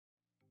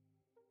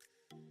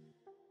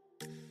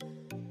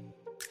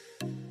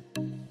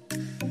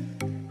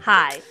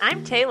Hi,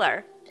 I'm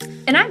Taylor.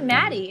 And I'm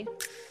Maddy.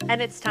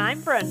 And it's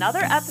time for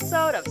another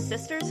episode of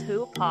Sisters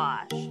Who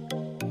Posh.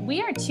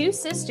 We are two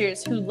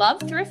sisters who love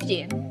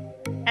thrifting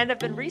and have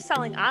been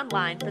reselling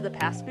online for the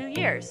past few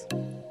years.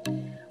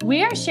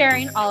 We are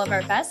sharing all of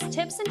our best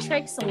tips and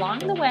tricks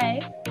along the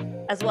way,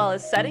 as well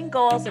as setting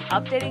goals and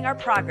updating our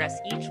progress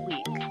each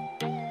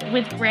week.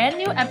 With brand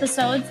new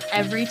episodes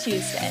every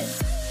Tuesday.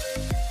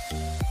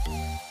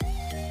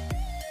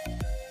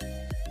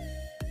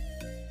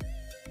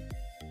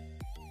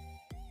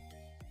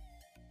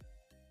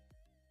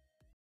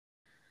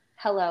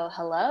 Hello,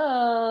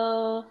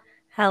 hello.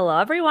 Hello,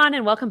 everyone,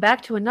 and welcome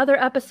back to another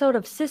episode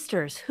of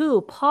Sisters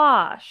Who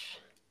Posh.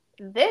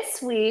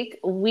 This week,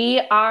 we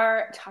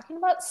are talking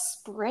about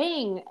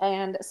spring,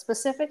 and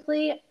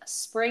specifically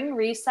spring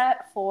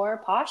reset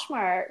for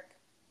Poshmark.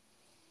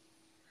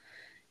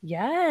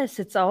 Yes,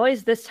 it's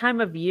always this time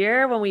of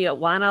year when we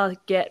want to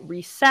get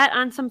reset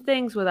on some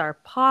things with our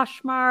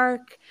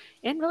Poshmark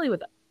and really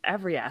with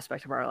every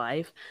aspect of our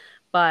life.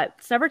 But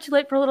it's never too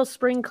late for a little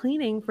spring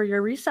cleaning for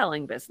your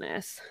reselling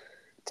business.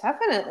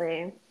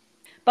 Definitely.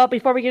 But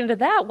before we get into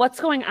that, what's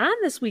going on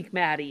this week,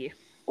 Maddy?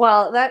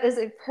 Well, that is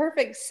a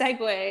perfect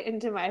segue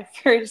into my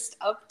first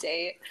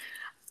update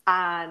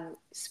on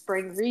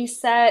spring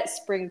reset,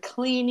 spring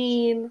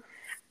cleaning.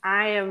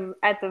 I am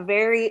at the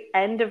very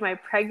end of my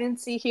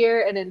pregnancy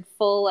here and in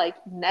full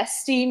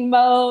nesting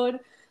mode,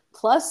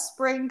 plus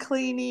spring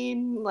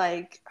cleaning,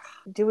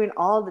 doing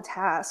all the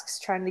tasks,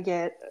 trying to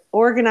get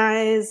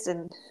organized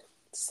and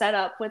set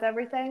up with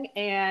everything.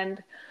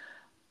 And,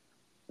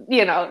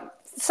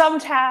 some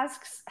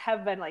tasks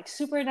have been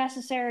super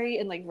necessary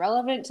and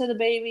relevant to the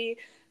baby.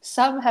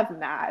 Some have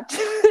not.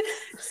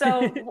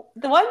 So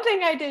the one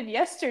thing I did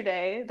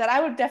yesterday that I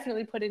would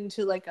definitely put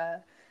into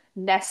a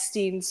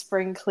nesting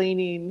spring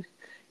cleaning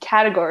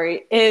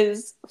category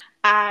is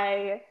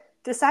I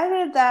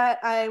decided that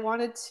I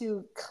wanted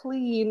to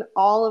clean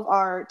all of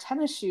our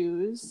tennis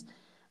shoes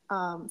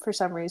for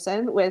some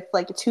reason with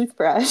a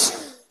toothbrush.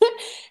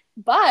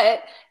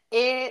 But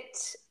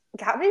it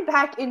got me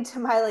back into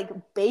my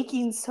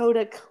baking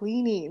soda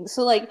cleaning.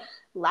 So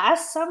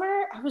last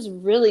summer I was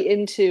really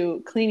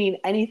into cleaning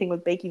anything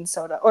with baking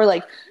soda or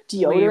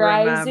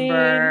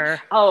deodorizing.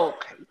 Oh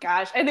my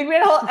gosh, I think we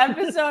had a whole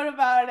episode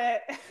about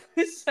it. It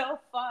was so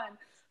fun.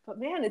 But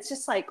man, it's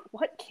just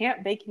what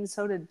can't baking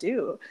soda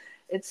do?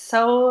 It's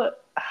so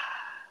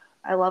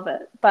I love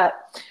it. But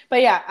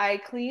yeah, I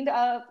cleaned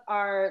up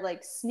our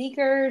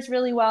sneakers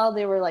really well.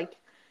 They were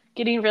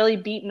getting really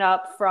beaten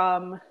up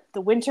from the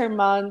winter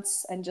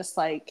months and just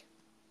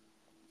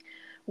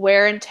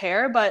wear and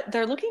tear, but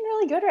they're looking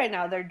really good right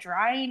now. They're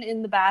drying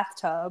in the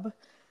bathtub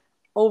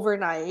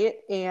overnight,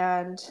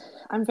 and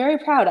I'm very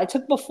proud. I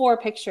took before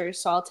pictures,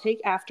 so I'll take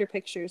after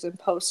pictures and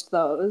post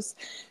those.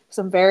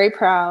 So I'm very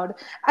proud.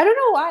 I don't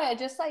know why. I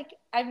just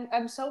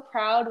I'm so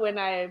proud when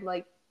I'm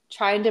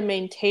trying to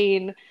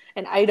maintain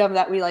an item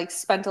that we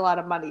spent a lot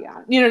of money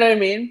on. You know what I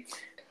mean?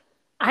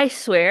 I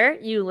swear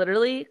you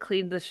literally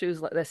cleaned the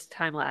shoes this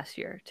time last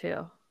year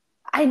too.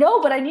 I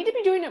know, but I need to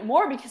be doing it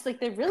more because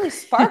they really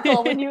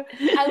sparkle when you.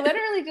 I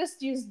literally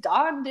just use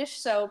Dawn dish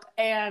soap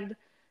and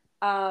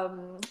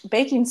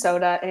baking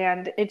soda,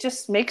 and it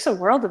just makes a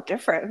world of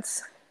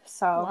difference.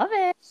 So love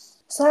it.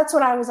 So that's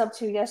what I was up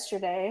to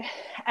yesterday,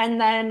 and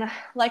then,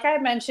 like I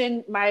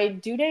mentioned, my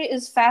due date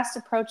is fast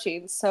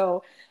approaching.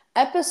 So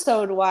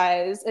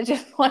episode-wise, I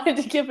just wanted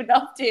to give an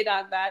update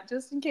on that,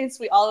 just in case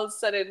we all of a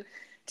sudden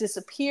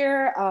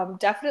disappear.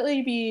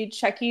 Definitely be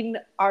checking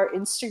our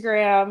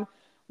Instagram.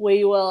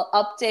 We will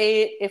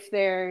update if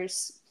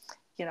there's,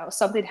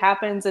 something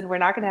happens and we're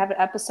not going to have an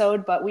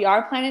episode, but we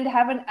are planning to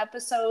have an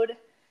episode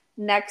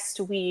next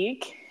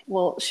week.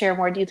 We'll share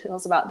more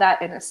details about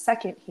that in a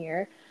second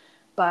here.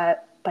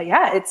 But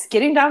yeah, it's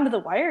getting down to the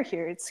wire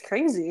here. It's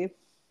crazy.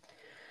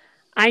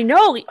 I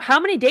know. How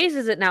many days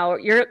is it now?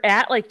 You're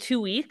at 2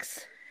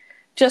 weeks?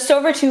 Just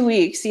over 2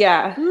 weeks,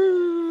 yeah.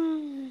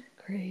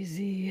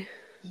 Crazy.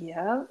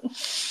 Yeah.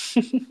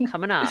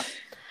 Coming up.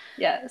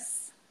 Yes.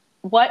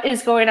 What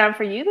is going on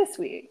for you this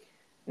week?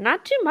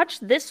 Not too much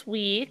this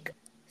week.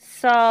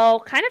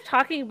 So kind of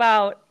talking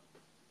about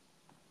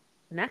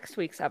next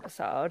week's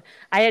episode,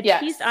 I had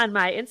teased on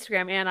my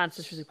Instagram and on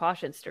Sisters Who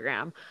Posh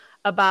Instagram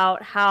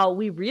about how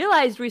we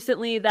realized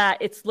recently that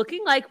it's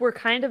looking like we're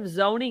kind of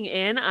zoning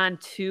in on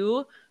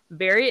two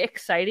very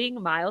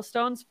exciting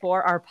milestones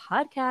for our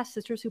podcast,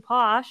 Sisters Who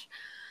Posh.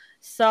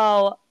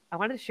 So I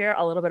wanted to share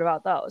a little bit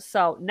about those.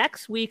 So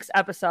next week's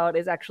episode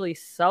is actually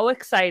so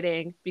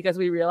exciting because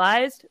we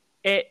realized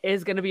it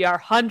is going to be our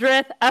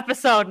 100th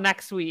episode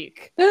next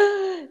week.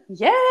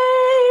 Yay!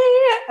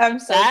 I'm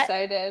so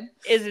excited.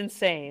 Is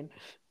insane.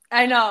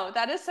 I know.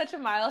 That is such a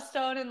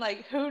milestone. And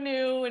who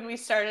knew when we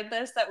started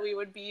this that we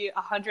would be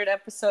 100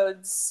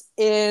 episodes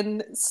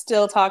in,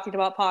 still talking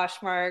about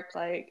Poshmark.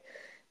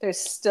 There's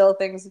still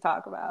things to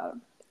talk about.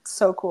 It's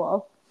so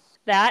cool.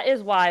 That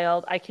is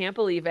wild. I can't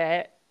believe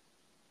it.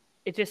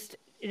 It just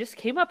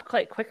came up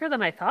quicker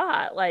than I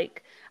thought.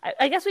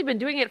 I guess we've been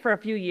doing it for a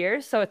few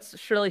years, so it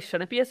surely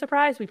shouldn't be a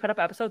surprise. We put up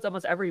episodes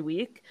almost every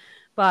week.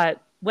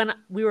 But when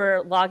we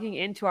were logging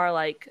into our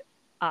like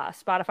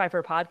Spotify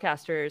for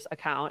podcasters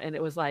account, and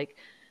it was like,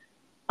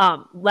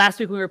 last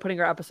week when we were putting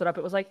our episode up,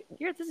 it was like,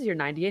 this is your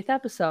 98th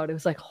episode. It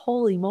was like,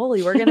 holy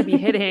moly, we're going to be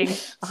hitting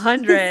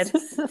 100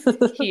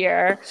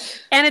 here.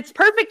 And it's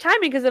perfect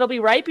timing because it'll be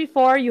right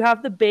before you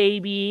have the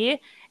baby,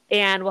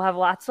 and we'll have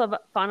lots of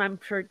fun, I'm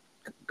sure,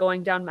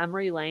 going down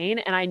memory lane.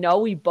 And I know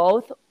we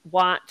both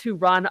want to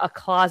run a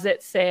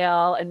closet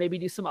sale and maybe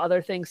do some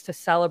other things to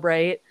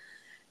celebrate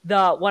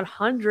the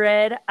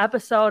 100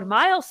 episode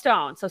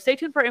milestone. So stay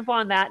tuned for info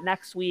on that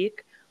next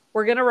week.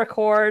 We're going to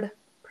record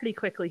pretty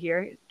quickly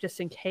here, just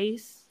in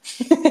case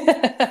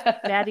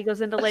Maddy goes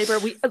into labor.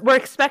 We're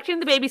expecting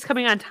the baby's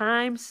coming on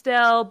time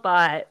still,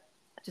 but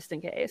just in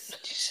case.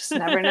 You just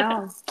never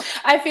know.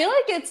 I feel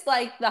like it's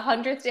like the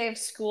 100th day of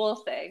school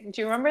thing.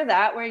 Do you remember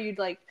that, where you'd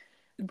like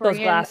bring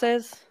those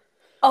glasses?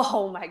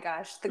 Oh my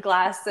gosh, the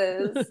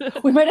glasses.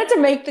 We might have to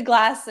make the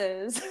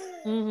glasses.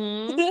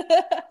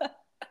 Mm-hmm.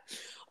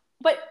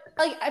 But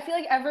like, I feel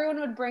like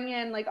everyone would bring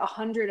in like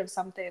 100 of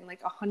something,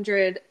 like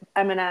 100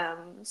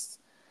 M&Ms.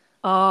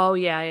 Oh,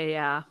 yeah.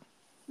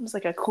 It was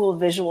like a cool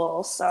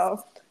visual,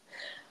 so.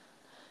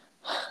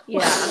 Yeah.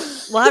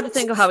 We'll have to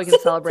think of how we can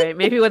celebrate.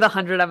 Maybe with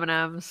 100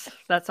 M&Ms.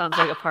 That sounds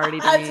like a party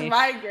to me. That's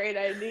my great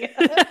idea.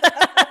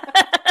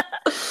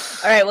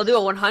 All right, we'll do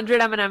a 100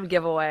 M&M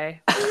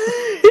giveaway.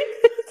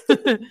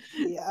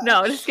 Yeah.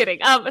 No, just kidding.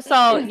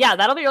 So yeah,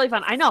 that'll be really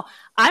fun. I know.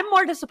 I'm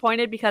more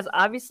disappointed because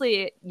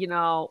obviously,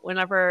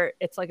 whenever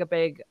it's like a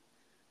big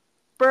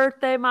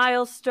birthday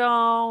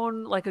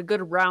milestone, like a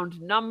good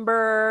round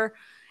number,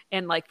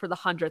 and like for the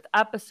 100th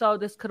episode,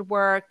 this could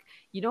work.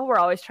 We're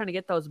always trying to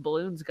get those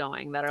balloons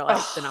going that are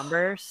like the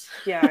numbers.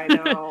 Yeah, I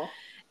know.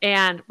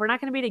 And we're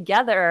not going to be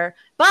together,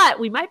 but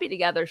we might be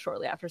together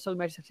shortly after, so we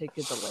might just have to take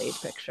a delayed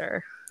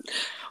picture.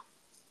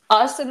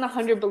 Us and the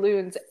 100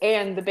 balloons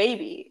and the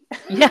baby.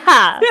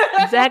 Yeah,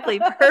 exactly.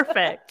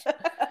 Perfect.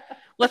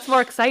 What's more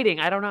exciting?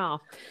 I don't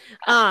know.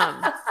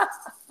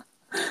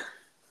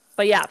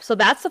 But yeah, so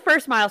that's the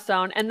first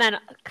milestone. And then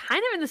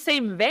kind of in the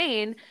same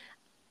vein,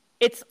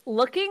 it's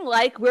looking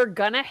like we're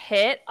going to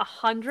hit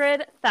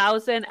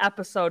 100,000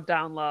 episode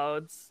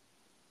downloads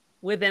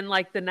within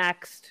like the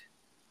next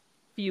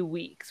few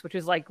weeks, which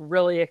is like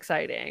really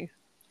exciting.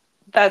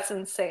 That's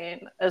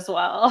insane as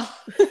well.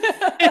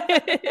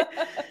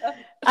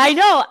 I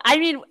know. I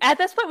mean, at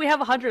this point we have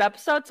 100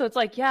 episodes, so it's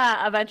like,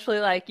 yeah, eventually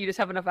like you just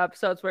have enough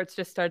episodes where it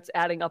just starts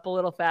adding up a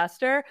little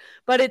faster,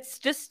 but it's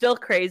just still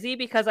crazy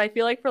because I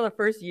feel like for the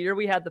first year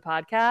we had the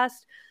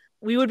podcast,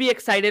 we would be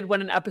excited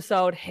when an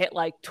episode hit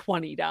like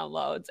 20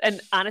 downloads. And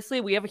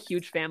honestly, we have a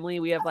huge family.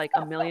 We have like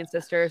 1 million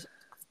sisters,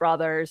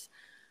 brothers,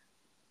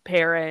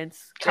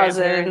 parents,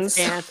 cousins,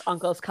 aunts,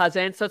 uncles,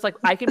 cousins. So it's like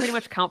I can pretty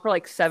much count for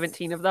like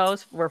 17 of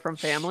those were from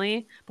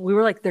family. But we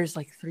were like, there's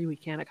like 3 we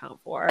can't account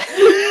for.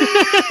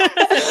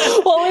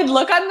 Well, we'd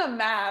look on the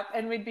map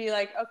and we'd be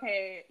like,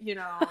 okay, the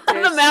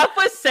map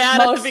was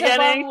sad at the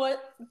beginning.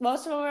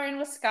 Most of them were in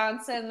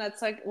Wisconsin.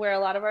 That's like where a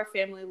lot of our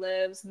family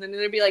lives. And then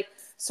there'd be like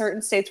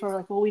certain states where we're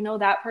like, well, we know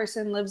that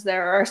person lives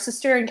there, or our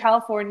sister in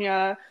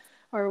California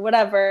or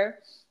whatever.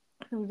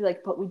 And we'd be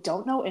like, but we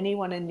don't know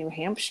anyone in New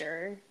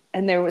Hampshire.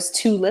 And there was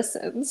 2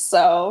 listens,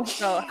 so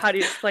how do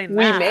you explain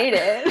that? We made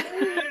it.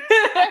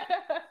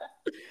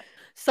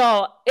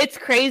 So it's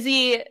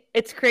crazy.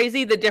 It's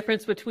crazy the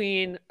difference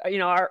between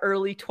our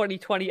early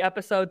 2020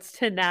 episodes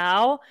to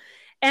now,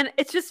 and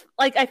it's just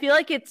like I feel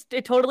like it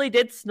totally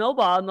did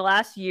snowball in the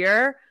last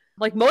year.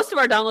 Like most of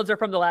our downloads are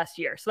from the last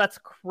year, so that's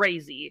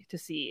crazy to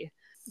see.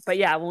 But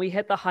yeah, when we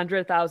hit the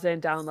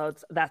 100,000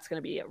 downloads, that's going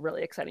to be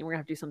really exciting. We're gonna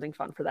have to do something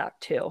fun for that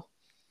too.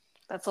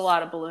 That's a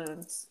lot of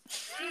balloons.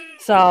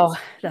 So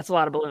that's a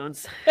lot of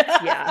balloons.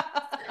 Yeah.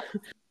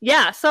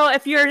 Yeah. So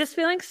if you're just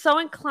feeling so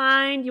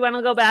inclined, you want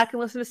to go back and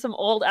listen to some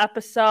old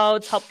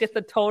episodes, help get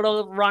the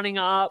total running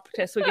up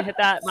so we can hit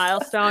that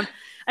milestone.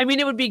 I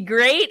mean, it would be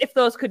great if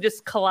those could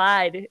just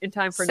collide in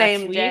time for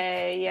next week. Same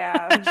day,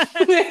 yeah.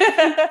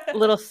 A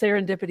little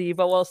serendipity,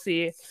 but we'll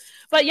see.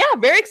 But yeah,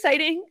 very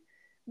exciting.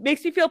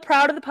 Makes me feel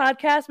proud of the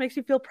podcast. Makes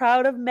me feel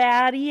proud of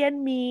Maddy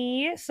and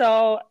me.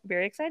 So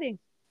very exciting.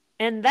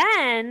 And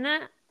then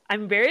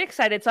I'm very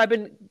excited. So I've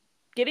been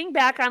getting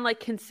back on like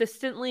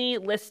consistently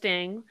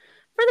listing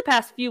for the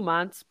past few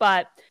months,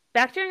 but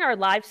back during our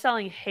live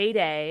selling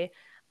heyday,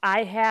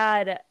 I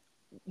had,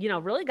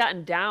 really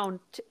gotten down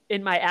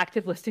in my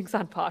active listings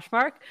on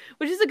Poshmark,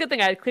 which is a good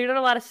thing. I had cleared out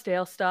a lot of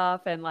stale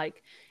stuff and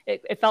like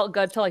it felt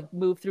good to like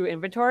move through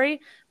inventory,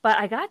 but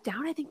I got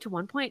down, I think to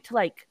one point to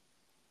like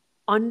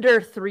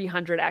under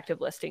 300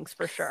 active listings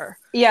for sure.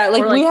 Yeah,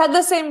 like we had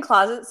the same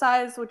closet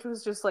size, which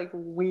was just like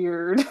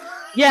weird.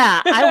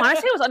 Yeah, I want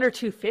to say it was under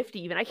 250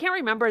 even. I can't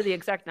remember the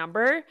exact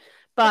number,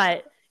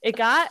 but it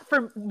got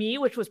for me,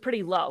 which was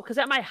pretty low, because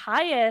at my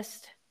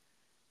highest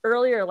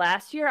earlier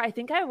last year, I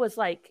think I was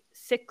like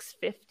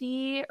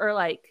 650 or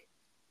like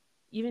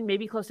even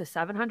maybe close to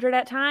 700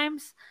 at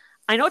times.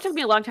 I know it took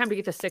me a long time to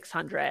get to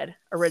 600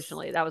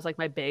 originally. That was like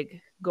my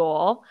big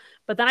goal,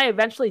 but then I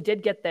eventually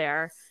did get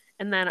there.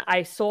 And then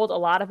I sold a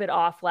lot of it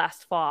off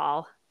last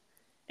fall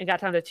and got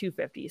down to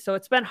 250. So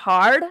it's been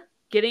hard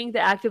getting the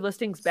active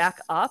listings back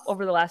up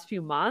over the last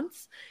few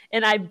months.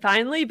 And I'm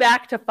finally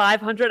back to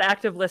 500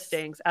 active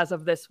listings as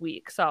of this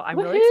week. So I'm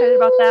really excited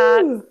about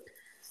that.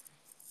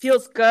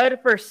 Feels good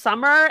for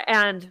summer.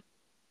 And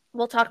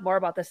we'll talk more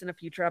about this in a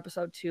future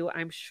episode too,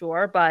 I'm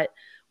sure. But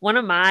one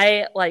of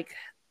my like,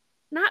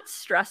 not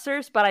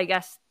stressors, but I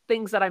guess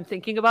things that I'm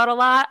thinking about a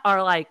lot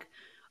are like,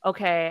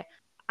 okay,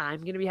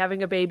 I'm going to be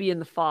having a baby in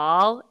the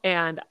fall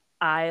and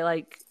I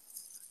like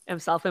am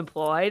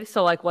self-employed.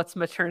 So like what's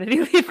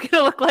maternity leave going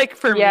to look like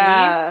for me?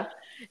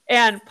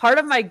 And part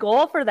of my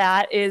goal for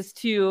that is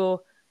to,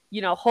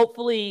 you know,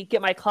 hopefully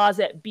get my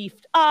closet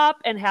beefed up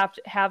and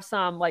have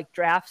some like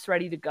drafts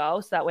ready to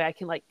go. So that way I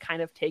can like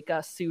kind of take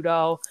a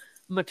pseudo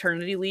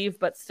maternity leave,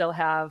 but still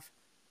have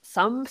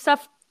some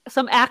stuff,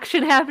 some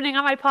action happening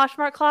on my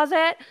Poshmark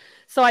closet.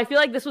 So I feel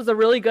like this was a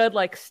really good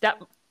like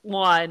step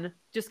one,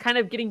 just kind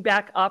of getting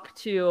back up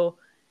to,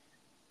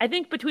 I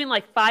think between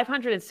like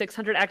 500 and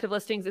 600 active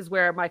listings is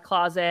where my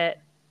closet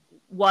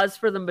was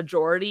for the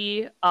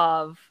majority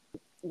of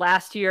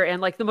last year.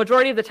 And like the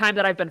majority of the time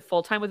that I've been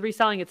full-time with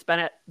reselling, it's been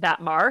at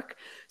that mark.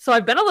 So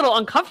I've been a little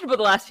uncomfortable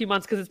the last few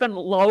months because it's been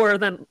lower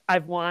than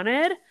I've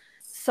wanted.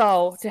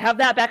 So to have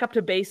that back up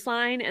to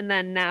baseline and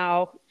then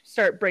now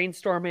start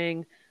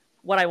brainstorming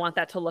what I want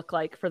that to look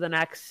like for the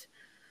next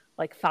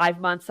like 5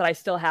 months that I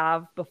still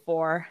have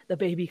before the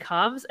baby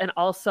comes. And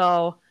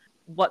also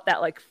what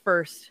that like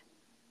first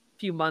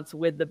few months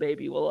with the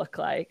baby will look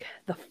like,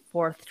 the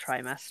fourth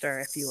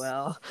trimester, if you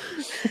will.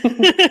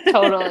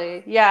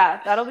 Totally. Yeah.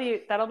 That'll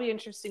be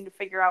interesting to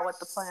figure out what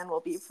the plan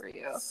will be for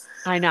you.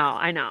 I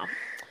know.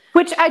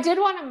 Which I did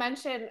want to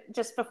mention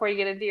just before you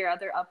get into your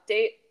other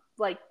update.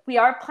 Like we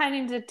are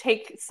planning to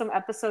take some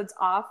episodes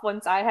off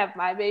once I have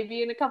my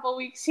baby in a couple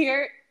weeks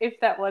here, if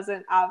that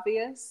wasn't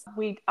obvious.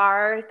 We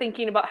are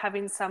thinking about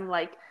having some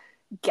like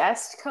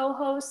guest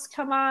co-hosts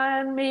come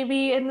on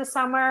maybe in the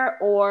summer,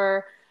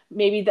 or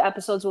maybe the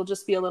episodes will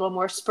just be a little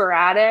more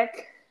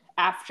sporadic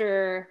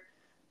after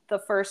the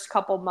first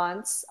couple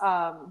months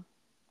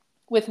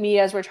with me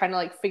as we're trying to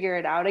like figure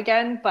it out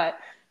again. But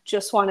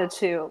just wanted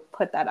to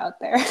put that out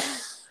there.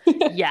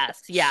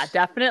 Yes. Yeah,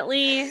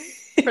 definitely.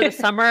 For the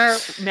summer,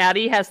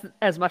 Maddy has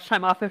as much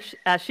time off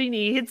as she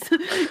needs.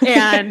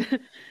 And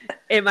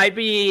it might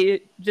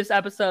be just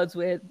episodes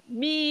with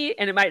me,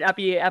 and it might not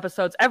be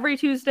episodes every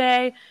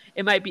Tuesday.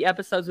 It might be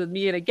episodes with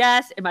me and a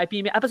guest. It might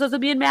be episodes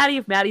with me and Maddy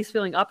if Maddie's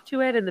feeling up to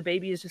it and the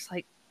baby is just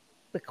like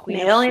the queen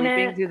of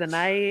sleeping through the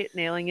night,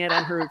 nailing it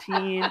on her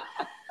routine.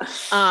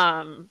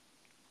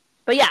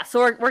 But yeah, so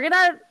we're going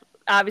to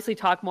obviously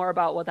talk more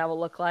about what that will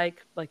look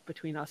like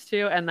between us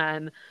two. And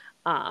then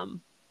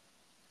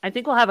I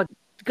think we'll have a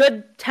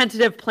good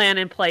tentative plan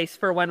in place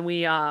for when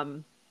we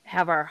have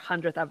our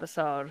 100th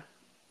episode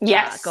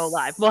go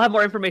live. We'll have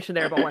more information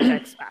there about what to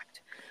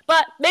expect.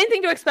 But main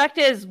thing to expect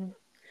is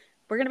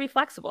we're going to be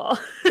flexible.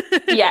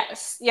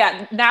 Yes.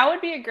 Yeah. Now would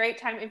be a great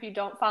time, if you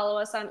don't follow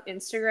us on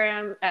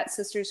Instagram at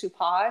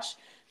sisterswhoposh,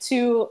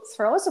 to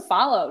throw us a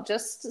follow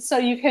just so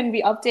you can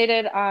be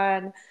updated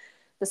on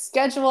the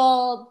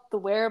schedule, the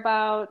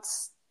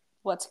whereabouts,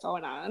 what's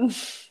going on.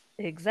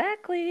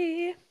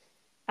 Exactly.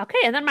 Okay,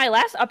 and then my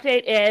last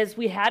update is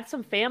we had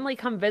some family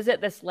come visit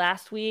this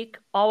last week.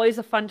 Always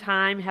a fun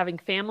time having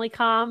family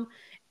come.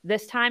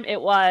 This time it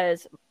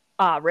was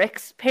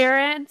Rick's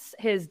parents,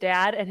 his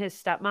dad and his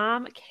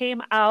stepmom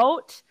came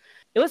out.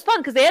 It was fun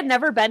because they had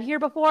never been here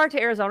before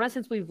to Arizona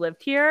since we've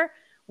lived here.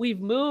 We've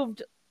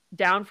moved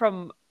down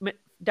from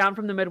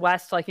the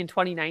Midwest like in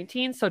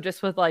 2019. So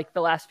just with like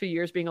the last few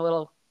years being a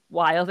little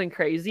wild and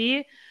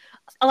crazy,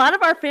 a lot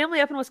of our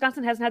family up in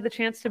Wisconsin hasn't had the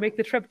chance to make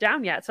the trip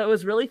down yet. So it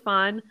was really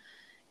fun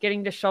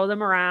getting to show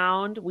them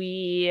around.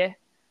 We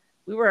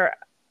were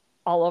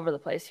all over the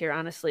place here,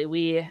 honestly.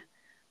 We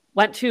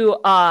went to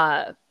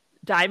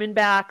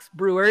Diamondbacks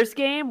Brewers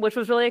game, which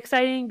was really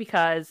exciting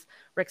because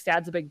Rick's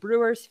dad's a big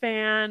Brewers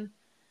fan.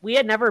 We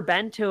had never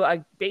been to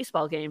a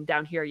baseball game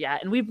down here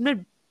yet. And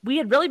we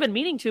had really been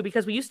meaning to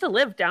because we used to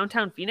live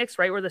downtown Phoenix,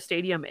 right where the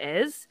stadium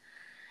is.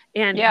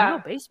 And you know,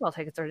 baseball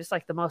tickets are just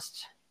like the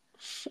most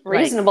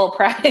reasonable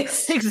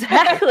price.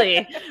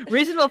 Exactly.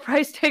 Reasonable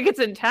price tickets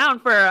in town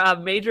for a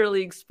major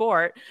league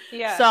sport.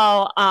 Yeah.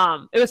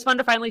 So it was fun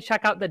to finally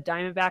check out the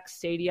Diamondbacks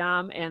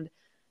stadium and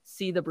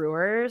see the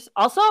Brewers.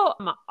 Also,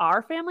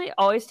 our family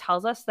always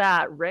tells us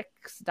that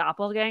Rick's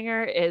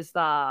doppelganger is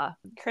the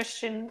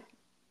Christian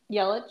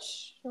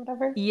Yelich or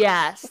whatever.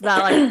 Yes,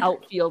 that like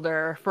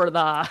outfielder for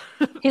the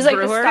He's like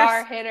Brewers. the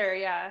star hitter,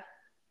 yeah.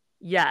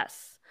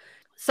 Yes.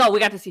 So we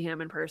got to see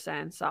him in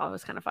person. So it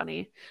was kind of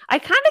funny. I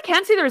kind of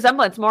can see the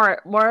resemblance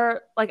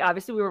more like,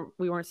 obviously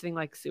we weren't sitting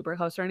like super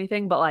close or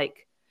anything, but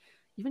like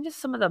even just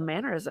some of the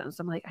mannerisms,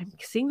 I'm like, I'm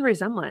seeing the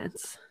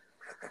resemblance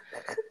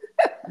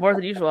more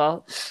than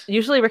usual.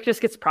 Usually Rick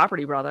just gets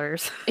property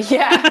brothers.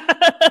 Yeah.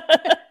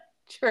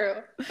 True.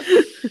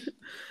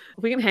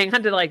 We can hang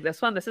on to like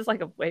this one. This is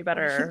like a way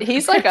better.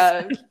 He's like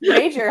a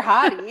major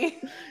hottie.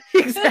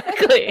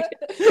 Exactly.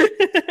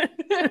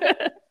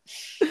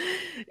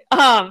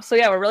 So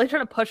yeah, we're really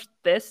trying to push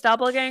this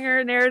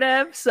doppelganger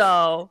narrative.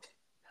 So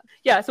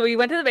yeah, so we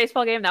went to the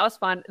baseball game. That was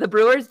fun. The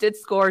Brewers did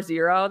score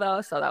 0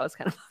 though, so that was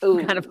kind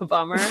of a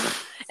bummer.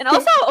 And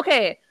also,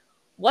 okay,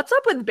 what's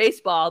up with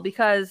baseball?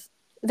 Because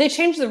they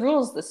changed the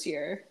rules this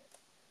year.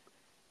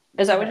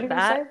 Is that what you're going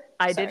to say?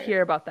 I did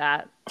hear about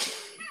that.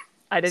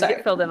 I did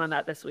get filled in on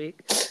that this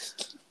week.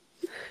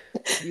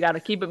 You got to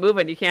keep it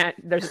moving. You can't.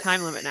 There's a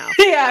time limit now.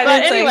 Yeah.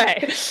 But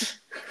anyway,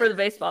 for the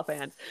baseball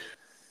fans.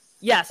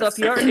 Yeah, so if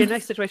you're in a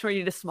situation where you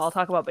need to small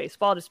talk about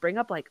baseball, just bring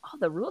up like, oh,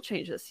 the rule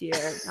change this year.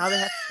 Now they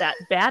have that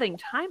batting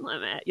time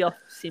limit. You'll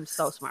seem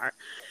so smart.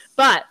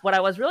 But what I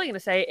was really going to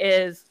say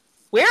is,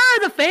 where are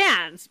the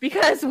fans?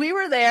 Because we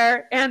were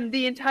there and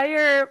the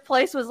entire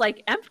place was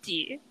like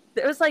empty.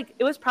 It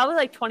was probably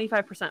like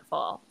 25%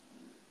 full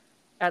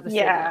at the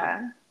stadium.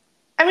 Yeah.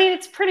 I mean,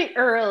 it's pretty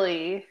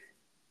early.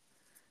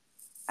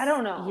 I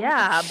don't know.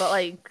 Yeah, but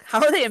like,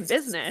 how are they in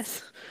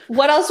business?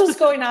 What else was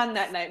going on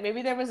that night?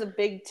 Maybe there was a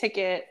big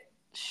ticket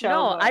show.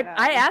 No,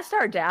 I asked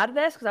our dad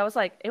this because I was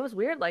like, it was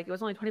weird. Like, it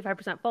was only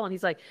 25% full. And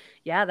he's like,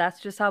 yeah, that's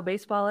just how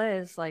baseball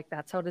is. Like,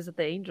 that's how it is at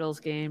the Angels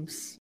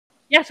games.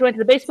 Yeah, so we went to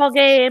the baseball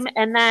game,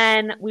 and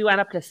then we went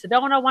up to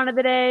Sedona one of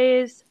the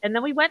days, and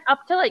then we went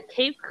up to like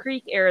Cave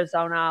Creek,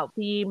 Arizona,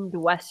 themed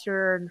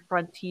Western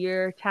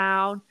frontier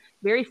town.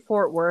 Very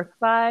Fort Worth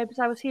vibes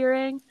I was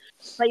hearing.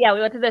 But yeah, we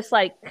went to this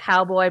like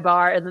cowboy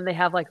bar, and then they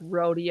have like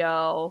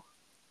rodeo,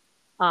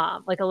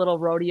 like a little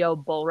rodeo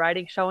bull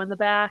riding show in the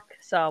back.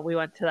 So we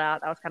went to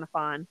that. That was kind of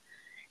fun.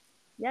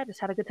 Yeah, just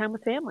had a good time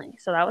with family.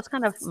 So that was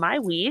kind of my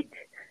week.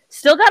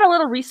 Still got a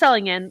little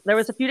reselling in. There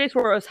was a few days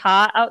where it was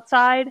hot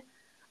outside.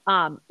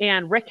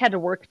 And Rick had to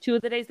work 2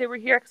 of the days they were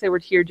here because they were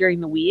here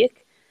during the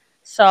week.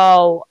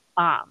 So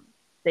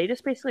they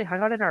just basically hung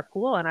out in our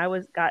pool, and I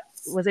was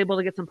able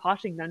to get some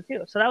poshing done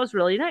too. So that was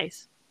really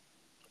nice.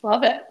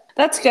 Love it.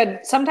 That's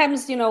good.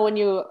 Sometimes, when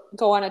you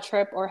go on a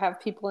trip or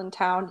have people in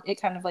town, it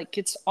kind of like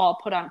gets all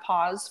put on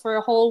pause for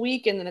a whole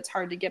week, and then it's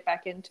hard to get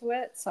back into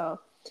it. So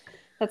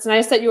that's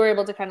nice that you were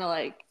able to kind of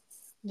like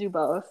do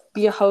both,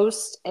 be a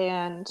host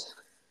and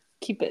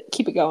keep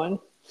it going.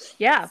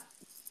 Yeah.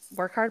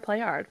 Work hard,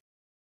 play hard.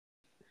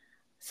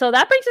 So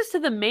that brings us to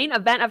the main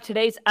event of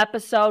today's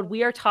episode.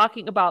 We are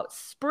talking about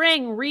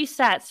spring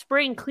reset,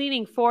 spring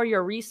cleaning for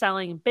your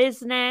reselling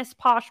business,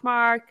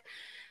 Poshmark,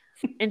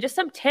 and just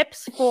some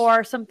tips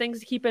for some things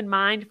to keep in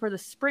mind for the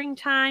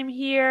springtime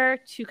here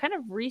to kind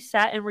of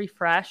reset and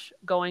refresh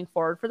going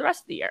forward for the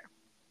rest of the year.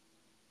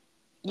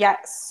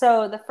 Yes.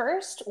 So the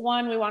first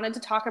one we wanted to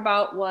talk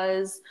about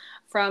was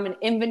from an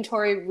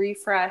inventory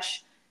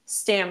refresh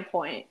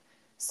standpoint.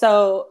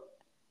 So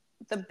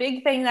the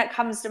big thing that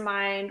comes to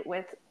mind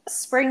with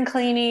spring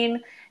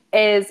cleaning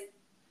is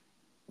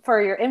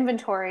for your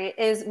inventory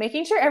is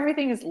making sure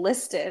everything is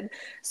listed.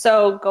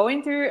 So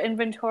going through your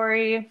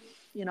inventory,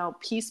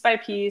 piece by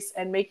piece,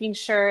 and making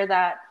sure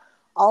that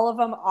all of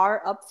them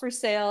are up for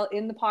sale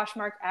in the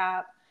Poshmark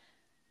app.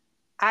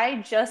 I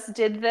just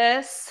did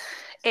this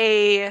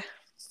a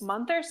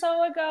month or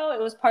so ago.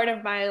 It was part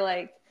of my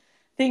like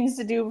things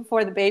to do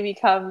before the baby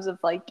comes of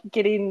like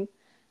getting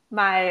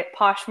my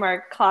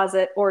Poshmark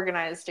closet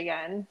organized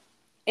again.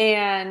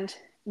 And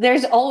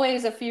there's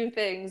always a few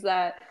things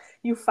that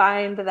you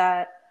find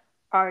that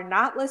are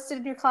not listed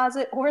in your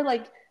closet, or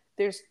like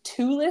there's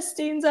 2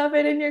 listings of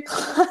it in your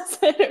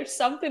closet, or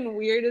something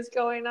weird is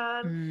going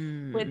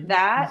on with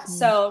that. Mm-hmm.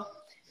 So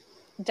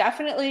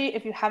definitely,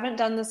 if you haven't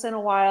done this in a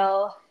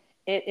while,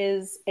 it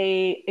is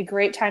a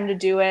great time to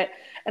do it.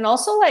 And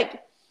also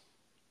like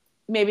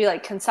maybe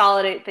like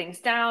consolidate things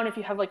down. If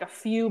you have like a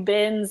few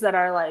bins that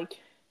are like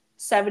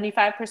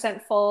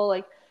 75% full,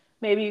 like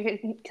maybe you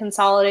can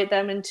consolidate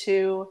them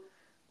into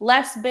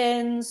less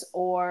bins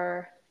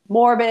or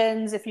more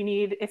bins if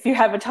you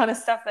have a ton of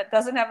stuff that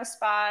doesn't have a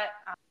spot.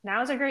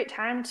 Now is a great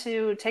time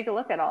to take a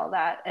look at all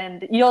that,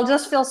 and you'll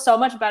just feel so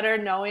much better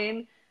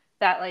knowing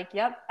that like,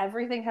 yep,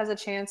 everything has a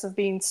chance of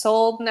being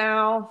sold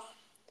now,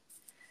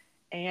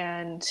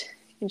 and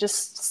you can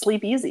just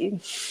sleep easy.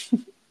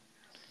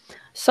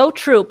 So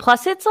true.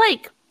 Plus it's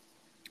like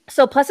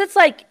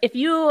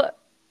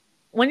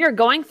when you're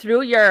going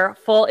through your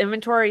full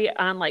inventory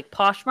on like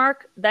Poshmark,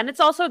 then it's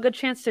also a good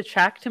chance to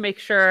check to make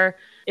sure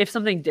if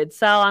something did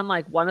sell on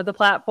like one of the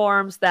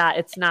platforms that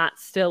it's not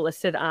still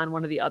listed on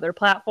one of the other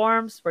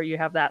platforms, where you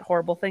have that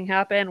horrible thing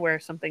happen where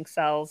something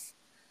sells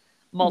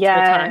multiple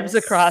times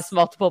across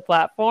multiple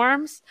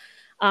platforms.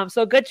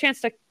 So a good chance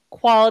to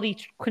quality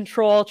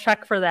control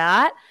check for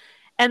that.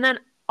 And then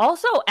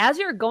also, as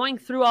you're going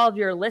through all of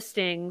your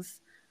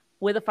listings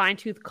with a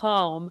fine-tooth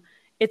comb,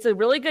 it's a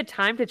really good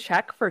time to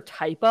check for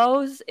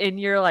typos in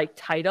your like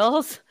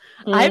titles.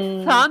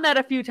 I've found that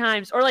a few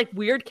times, or like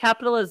weird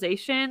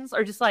capitalizations,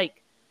 or just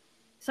like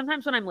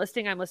sometimes when I'm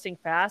listing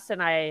fast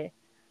and I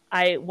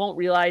won't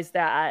realize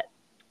that.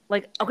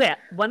 Like, okay,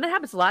 one that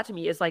happens a lot to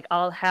me is like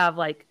I'll have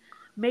like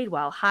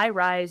Madewell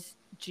high-rise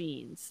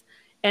jeans,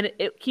 and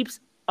it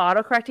keeps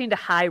autocorrecting to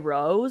high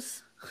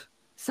rose.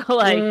 So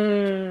like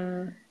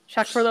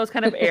check for those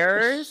kind of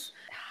errors.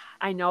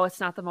 I know it's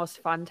not the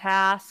most fun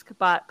task,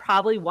 but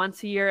probably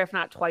once a year, if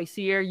not twice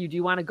a year, you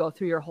do want to go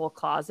through your whole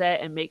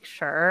closet and make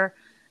sure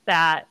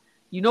that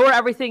you know where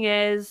everything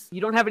is.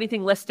 You don't have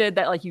anything listed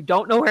that like you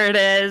don't know where it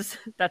is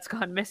that's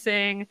gone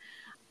missing.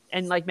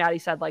 And like Maddy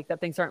said, like that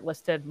things aren't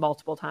listed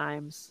multiple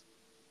times.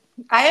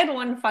 I had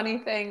one funny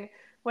thing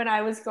when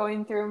I was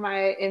going through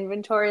my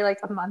inventory like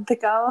a month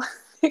ago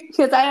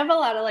because I have a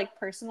lot of like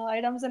personal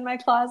items in my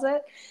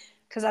closet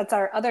because that's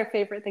our other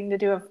favorite thing to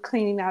do of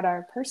cleaning out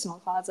our personal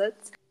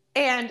closets.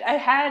 And I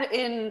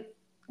had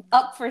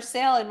up for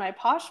sale in my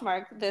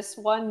Poshmark this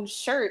one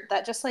shirt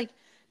that just like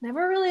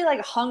never really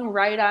like hung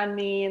right on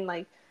me, and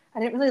like I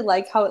didn't really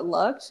like how it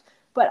looked.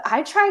 But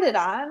I tried it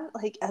on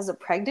like as a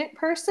pregnant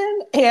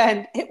person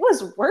and it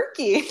was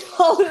working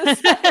all of a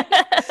sudden.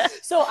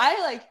 So I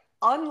like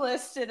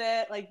unlisted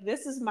it, like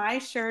this is my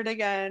shirt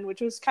again,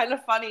 which was kind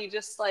of funny,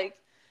 just like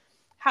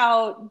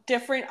how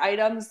different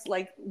items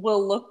like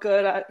will look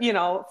good, you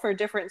know, for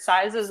different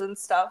sizes and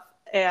stuff.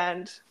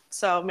 And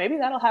so maybe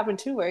that'll happen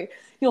too, where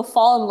you'll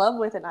fall in love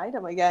with an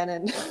item again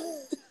and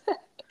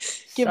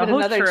give it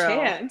another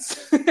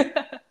chance.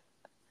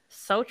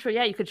 So true.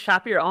 Yeah, you could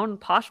shop your own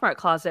Poshmark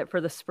closet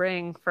for the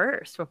spring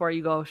first before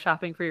you go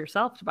shopping for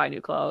yourself to buy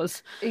new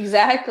clothes.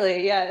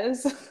 Exactly,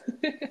 yes.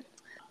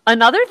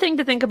 Another thing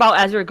to think about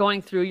as you're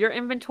going through your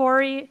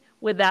inventory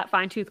with that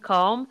fine-tooth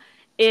comb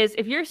is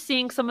if you're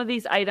seeing some of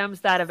these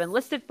items that have been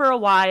listed for a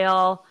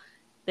while,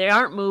 they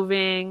aren't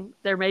moving,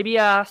 there may be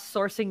a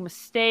sourcing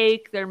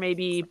mistake,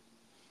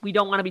 we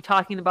don't want to be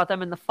talking about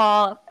them in the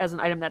fall as an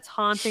item that's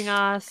haunting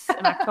us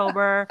in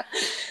October.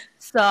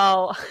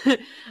 So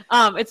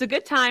it's a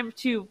good time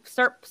to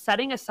start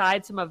setting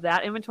aside some of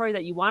that inventory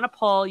that you want to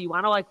pull. You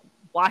want to like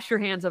wash your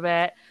hands of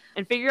it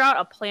and figure out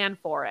a plan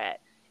for it.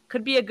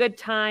 Could be a good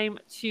time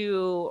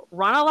to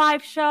run a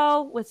live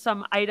show with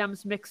some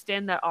items mixed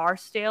in that are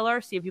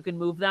staler. See if you can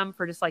move them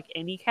for just like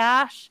any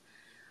cash.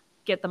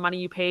 Get the money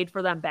you paid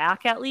for them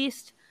back at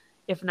least.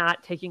 If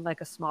not, taking like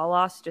a small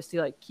loss just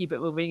to like keep it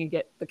moving and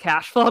get the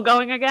cash flow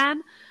going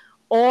again.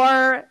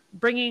 Or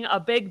bringing a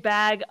big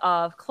bag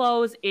of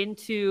clothes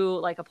into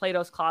like a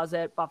Plato's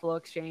Closet, Buffalo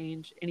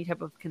Exchange, any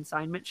type of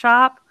consignment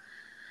shop.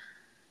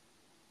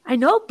 I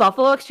know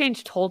Buffalo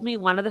Exchange told me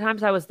one of the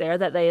times I was there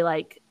that they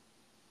like,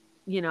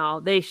 you know,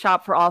 they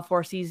shop for all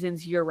 4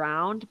 seasons year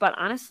round. But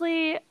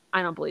honestly,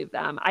 I don't believe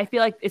them. I feel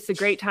like it's a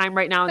great time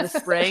right now in the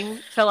spring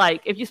to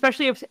like,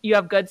 especially if you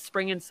have good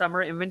spring and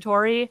summer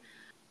inventory,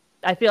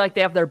 I feel like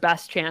they have their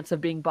best chance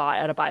of being bought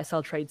at a buy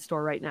sell trade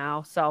store right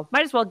now. So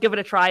might as well give it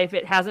a try if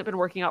it hasn't been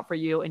working out for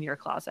you in your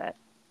closet.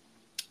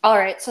 All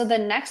right. So the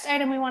next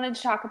item we wanted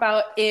to talk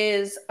about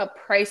is a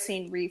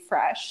pricing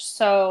refresh.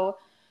 So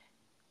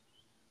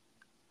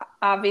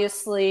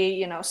obviously,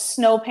 you know,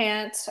 snow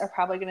pants are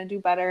probably going to do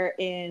better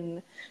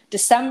in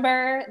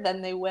December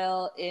than they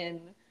will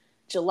in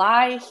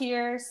July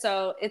here.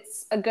 So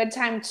it's a good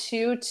time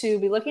too to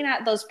be looking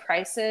at those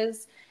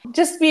prices,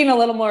 just being a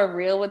little more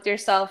real with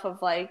yourself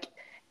of like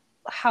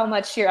how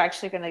much you're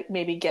actually going to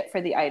maybe get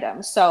for the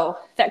item. So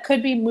that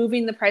could be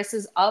moving the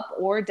prices up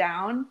or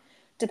down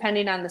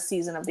depending on the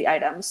season of the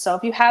items. So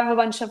if you have a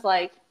bunch of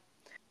like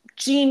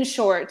jean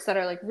shorts that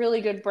are like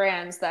really good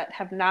brands that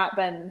have not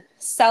been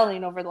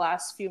selling over the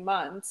last few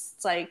months,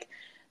 it's like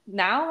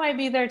now might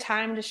be their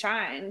time to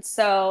shine.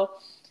 So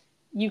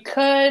you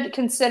could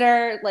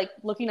consider like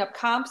looking up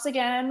comps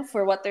again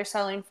for what they're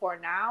selling for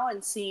now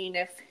and seeing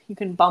if you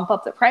can bump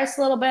up the price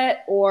a little bit,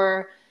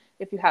 or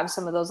if you have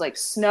some of those like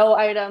snow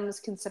items,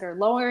 consider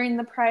lowering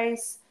the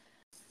price.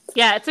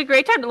 Yeah, it's a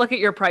great time to look at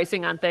your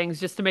pricing on things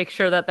just to make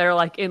sure that they're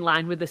like in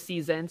line with the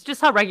seasons. Just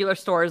how regular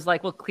stores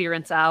like will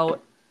clearance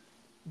out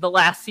the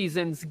last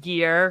season's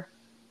gear.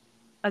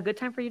 A good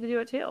time for you to do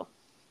it too.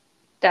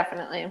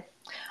 Definitely.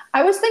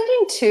 I was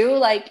thinking too,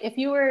 like if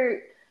you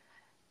were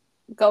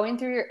going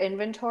through your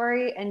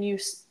inventory and you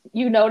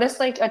notice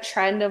like a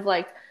trend of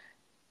like,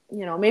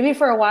 you know, maybe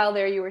for a while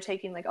there you were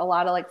taking like a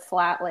lot of like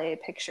flat lay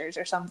pictures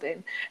or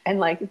something and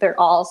like they're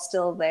all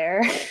still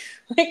there.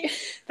 Like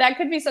that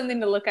could be something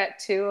to look at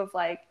too, of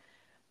like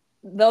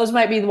those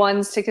might be the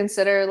ones to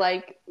consider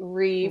like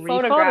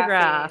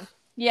re-photographing.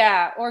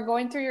 Yeah, or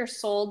going through your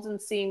solds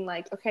and seeing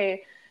like,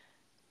 okay,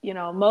 you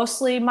know,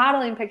 mostly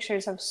modeling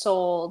pictures have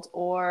sold,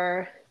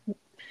 or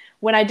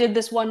when I did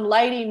this one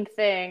lighting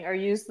thing or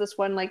used this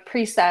one like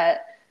preset,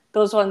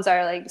 those ones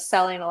are like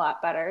selling a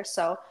lot better.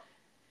 So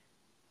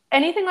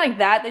anything like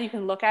that you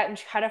can look at and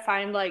try to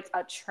find like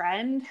a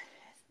trend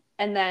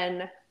and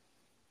then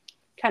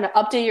kind of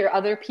update your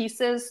other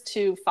pieces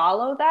to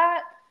follow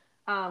that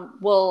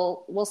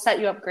will set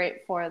you up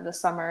great for the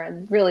summer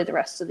and really the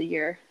rest of the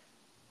year.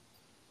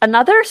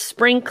 Another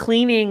spring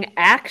cleaning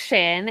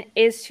action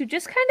is to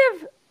just kind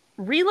of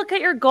relook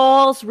at your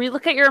goals,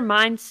 relook at your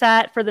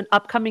mindset for the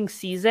upcoming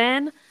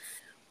season.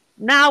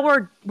 Now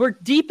we're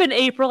deep in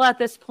April at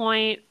this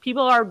point.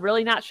 People are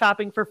really not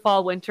shopping for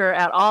fall, winter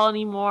at all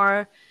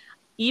anymore.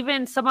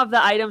 Even some of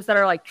the items that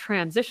are like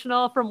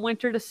transitional from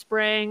winter to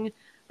spring,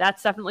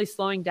 that's definitely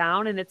slowing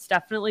down, and it's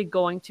definitely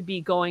going to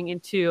be going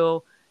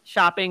into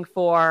shopping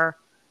for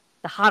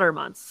the hotter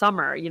months,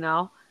 summer,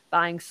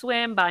 buying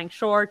swim, buying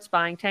shorts,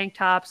 buying tank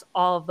tops,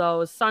 all of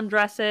those,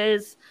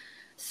 sundresses.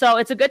 So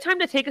it's a good time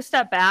to take a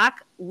step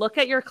back, look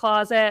at your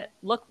closet,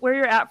 look where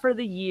you're at for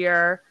the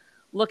year,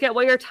 look at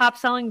what your top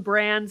selling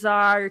brands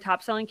are, your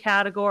top selling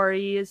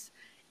categories,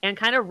 and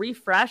kind of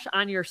refresh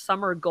on your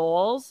summer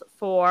goals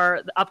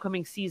for the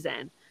upcoming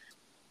season.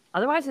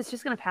 Otherwise, it's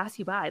just going to pass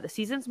you by. The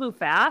seasons move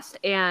fast,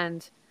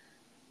 and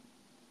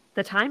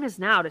the time is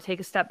now to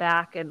take a step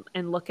back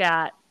and look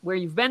at where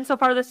you've been so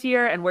far this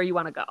year and where you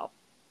want to go.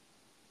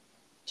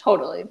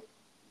 Totally.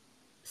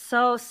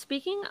 So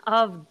speaking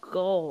of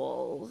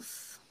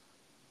goals,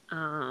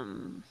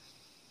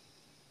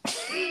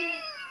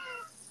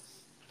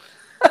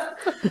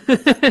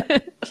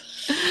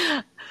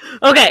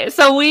 okay,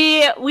 so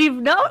you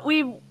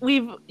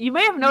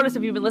may have noticed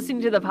if you've been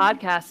listening to the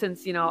podcast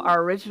since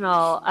our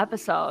original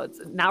episodes.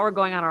 Now we're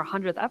going on our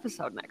 100th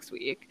episode next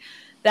week.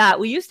 That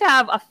we used to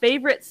have a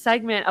favorite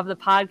segment of the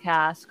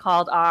podcast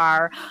called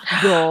our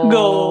Goals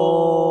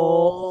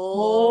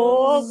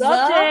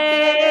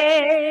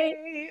Update.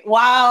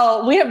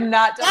 Wow, we have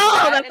not done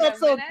that. Oh, that felt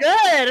so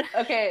good.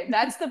 Okay,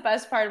 that's the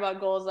best part about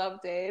Goals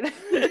Update.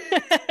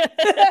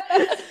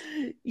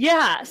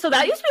 Yeah, so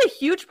that used to be a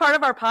huge part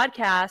of our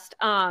podcast.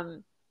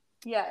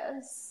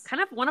 Yes.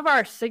 Kind of one of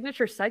our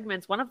signature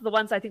segments, one of the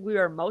ones I think we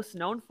were most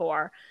known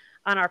for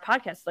on our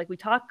podcast. Like, we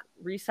talk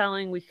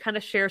reselling, we kind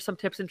of share some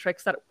tips and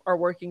tricks that are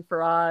working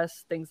for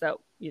us, things that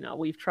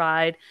we've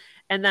tried,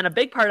 and then a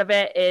big part of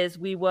it is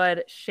we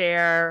would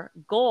share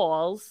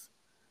goals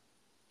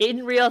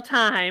in real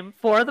time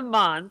for the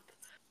month,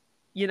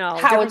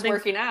 how it's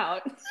working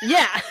out.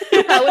 Yeah.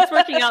 How it's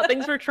working out,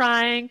 things we're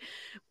trying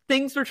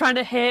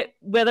to hit,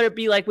 whether it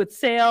be like with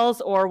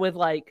sales or with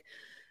like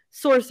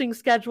sourcing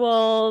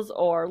schedules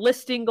or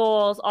listing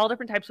goals, all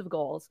different types of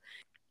goals.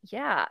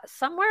 Yeah,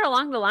 somewhere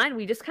along the line,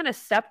 we just kind of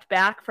stepped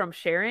back from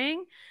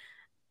sharing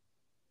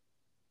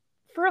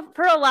for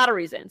a lot of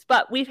reasons.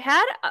 But we've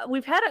had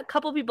a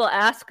couple people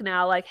ask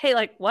now, like, hey,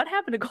 like, what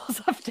happened to Goals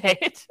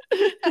Update?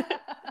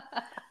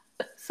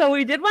 So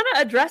we did want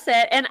to address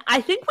it, and I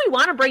think we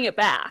want to bring it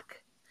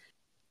back.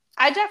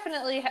 I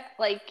definitely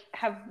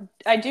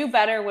I do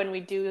better when we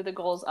do the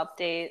goals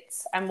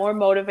updates. I'm more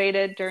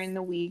motivated during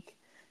the week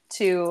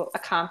to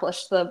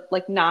accomplish the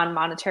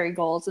non-monetary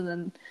goals, and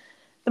then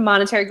the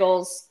monetary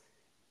goals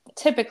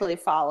typically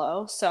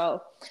follow.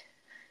 So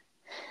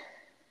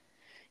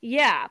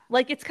yeah,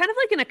 it's kind of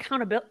like an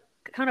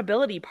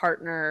accountability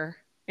partner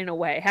in a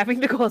way,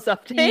 having the goals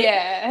update.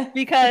 Yeah.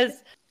 Because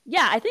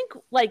I think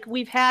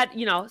we've had,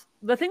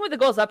 the thing with the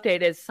goals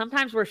update is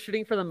sometimes we're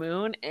shooting for the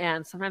moon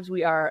and sometimes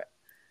we are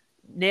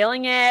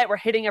nailing it. We're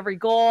hitting every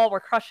goal. We're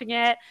crushing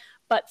it.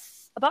 But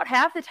about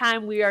half the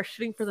time we are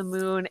shooting for the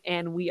moon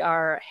and we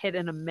are hit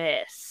and a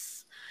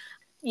miss.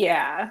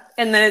 Yeah.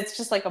 And then it's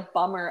just like a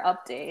bummer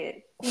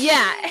update.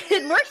 Yeah.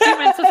 And we're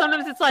human. So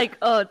sometimes it's like,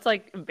 oh, it's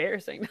like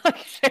embarrassing.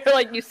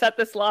 You set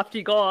this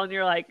lofty goal and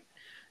you're like,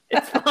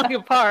 it's falling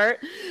apart.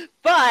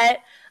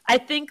 But I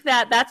think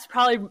that's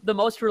probably the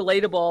most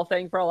relatable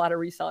thing for a lot of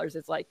resellers.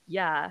 It's like,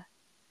 yeah.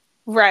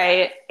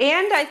 Right.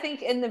 And I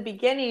think in the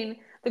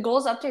beginning, the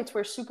goals updates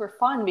were super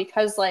fun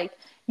because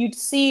you'd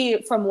see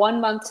from one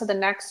month to the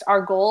next,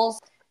 our goals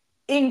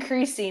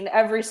increasing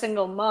every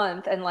single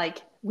month. And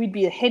we'd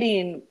be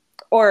hitting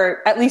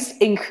or at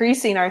least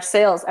increasing our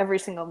sales every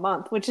single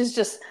month, which is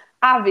just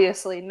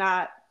obviously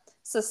not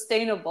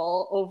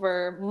sustainable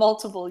over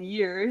multiple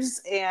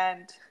years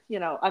and,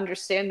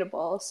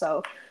 understandable.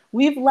 So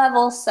we've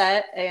level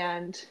set,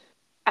 and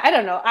I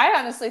don't know. I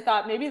honestly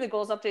thought maybe the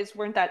goals updates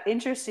weren't that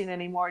interesting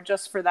anymore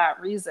just for that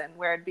reason,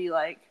 where it'd be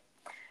like,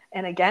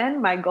 and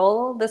again, my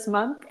goal this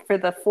month for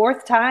the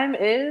 4th time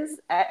is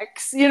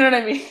X. You know what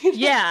I mean?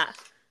 Yeah.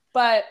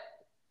 But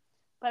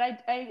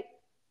I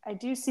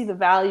do see the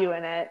value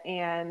in it,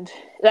 and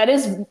that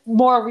is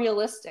more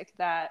realistic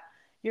that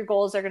your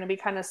goals are going to be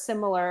kind of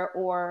similar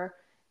or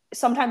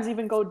sometimes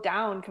even go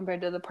down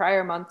compared to the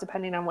prior month,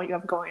 depending on what you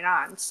have going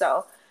on.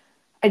 So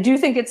I do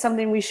think it's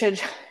something we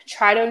should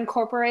try to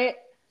incorporate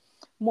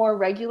more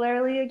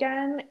regularly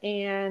again.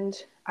 And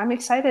I'm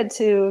excited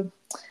to,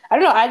 I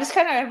don't know, I just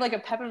kind of have a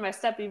pep in my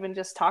step, even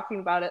just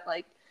talking about it.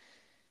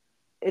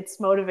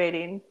 It's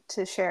motivating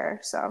to share.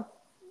 So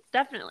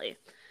definitely.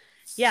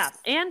 Yeah.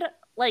 And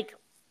I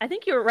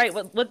think you're right.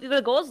 With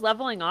the goals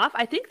leveling off,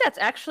 I think that's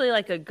actually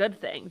a good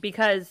thing,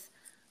 because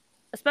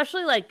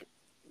especially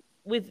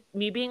with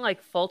me being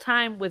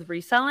full-time with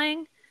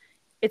reselling,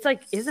 it's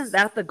isn't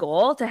that the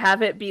goal, to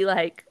have it be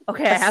okay,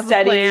 I have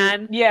a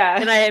plan,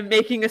 and I am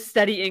making a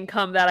steady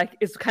income that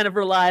is kind of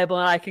reliable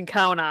and I can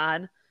count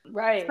on.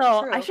 Right.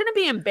 So true. I shouldn't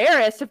be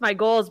embarrassed if my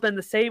goal has been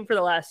the same for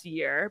the last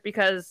year,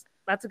 because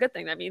that's a good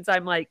thing. That means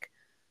I'm making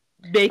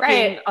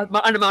an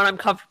amount I'm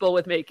comfortable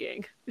with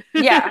making.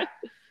 Yeah,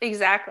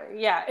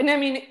 exactly. Yeah. And I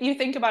mean, you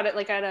think about it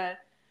at a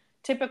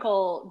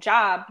typical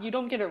job, you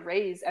don't get a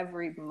raise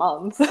every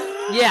month.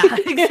 Yeah,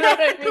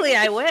 exactly.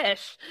 I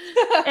wish.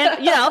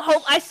 And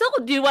I still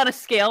do want to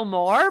scale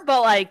more,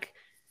 but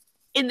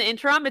in the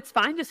interim, it's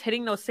fine just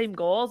hitting those same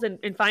goals and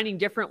finding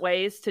different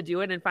ways to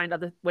do it and find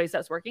other ways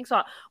that's working.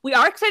 So we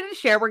are excited to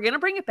share. We're going to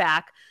bring it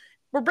back.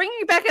 We're bringing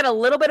it back at a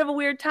little bit of a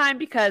weird time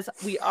because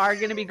we are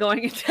going to be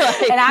going into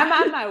and I'm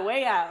on my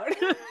way out.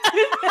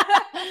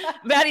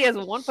 Maddy has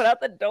one foot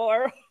out the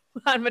door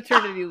on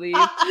maternity leave.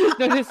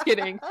 No, just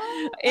kidding.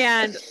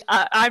 And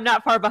I'm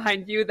not far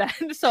behind you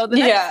then. So the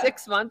next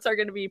 6 months are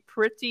going to be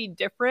pretty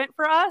different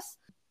for us.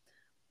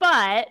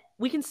 But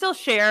we can still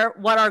share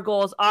what our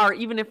goals are,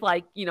 even if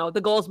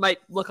the goals might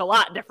look a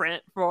lot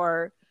different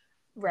for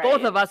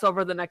both of us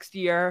over the next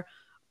year,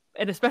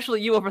 and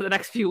especially you over the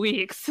next few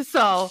weeks.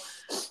 So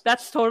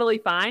that's totally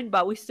fine.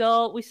 But we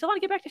still want to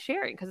get back to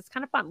sharing because it's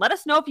kind of fun. Let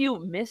us know if you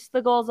missed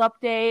the goals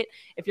update,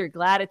 if you're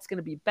glad it's going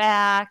to be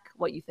back,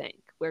 what you think.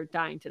 We're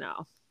dying to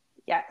know.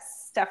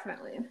 Yes,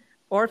 definitely.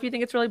 Or if you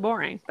think it's really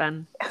boring,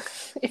 then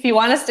if you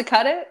want us to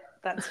cut it,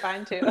 that's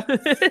fine too.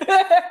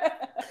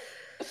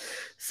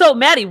 So,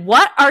 Maddy,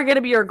 what are going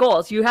to be your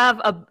goals? You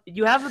have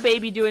a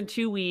baby due in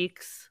 2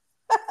 weeks.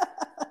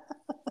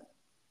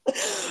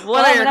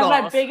 What are your goals?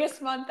 My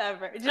biggest month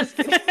ever. Just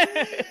kidding.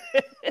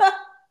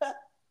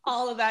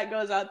 All of that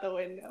goes out the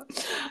window.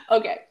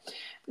 Okay.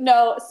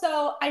 No,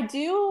 so I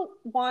do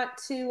want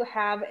to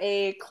have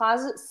a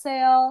closet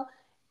sale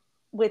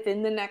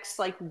within the next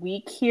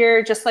week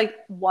here, just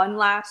one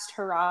last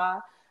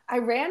hurrah. I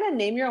ran a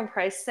name your own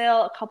price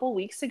sale a couple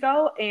weeks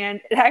ago, and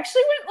it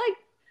actually went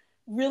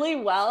really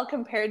well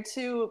compared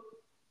to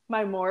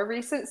my more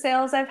recent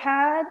sales I've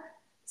had.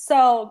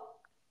 So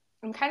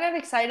I'm kind of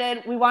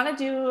excited. We want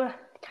to do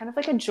kind of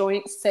a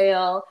joint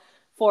sale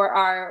for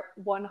our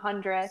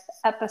 100th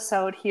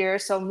episode here.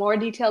 So more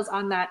details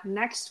on that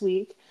next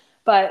week.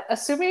 But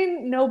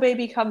assuming no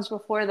baby comes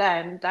before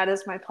then, that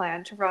is my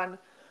plan, to run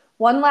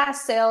one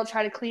last sale,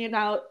 try to clean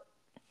out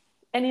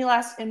any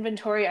last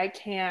inventory I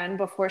can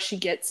before she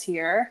gets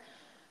here.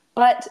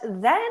 But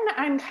then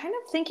I'm kind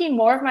of thinking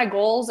more of my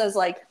goals as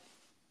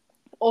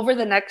over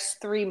the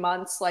next 3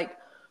 months,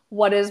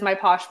 what is my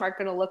Poshmark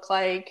going to look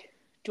like?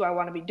 Do I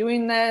want to be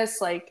doing this?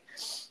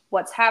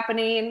 What's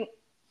happening?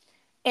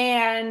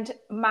 And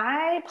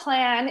my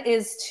plan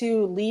is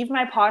to leave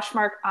my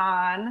Poshmark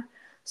on,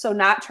 so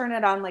not turn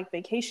it on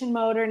vacation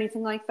mode or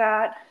anything like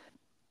that.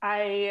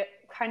 I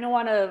kind of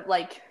want to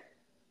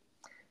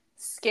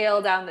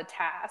scale down the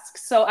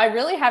tasks. So I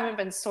really haven't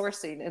been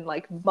sourcing in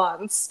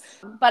months,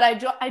 but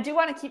I do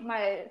want to keep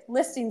my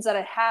listings that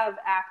I have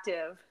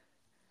active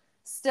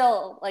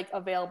still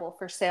available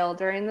for sale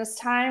during this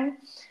time.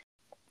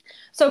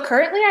 So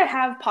currently I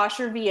have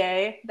Posher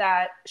VA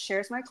that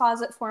shares my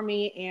closet for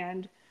me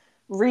and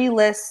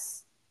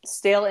relists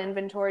stale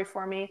inventory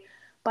for me,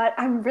 but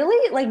I'm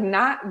really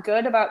not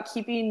good about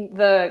keeping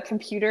the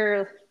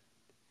computer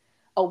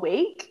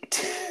awake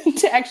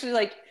to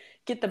actually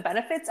get the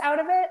benefits out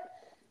of it.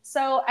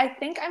 So I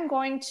think I'm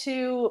going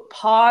to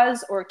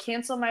pause or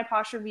cancel my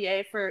Posher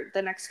VA for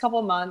the next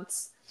couple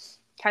months,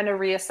 kind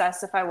of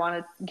reassess if I want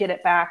to get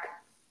it back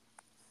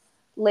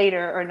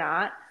later or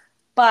not.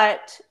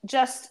 But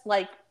just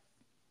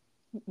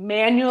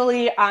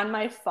manually on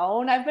my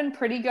phone, I've been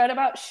pretty good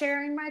about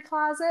sharing my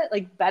closet,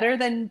 better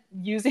than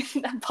using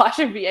the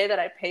Posher VA that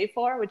I pay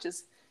for, which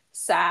is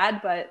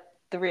sad, but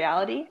the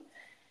reality.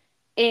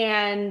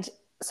 And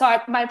so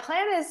my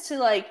plan is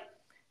to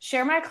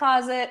share my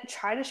closet,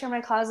 try to share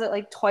my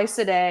closet twice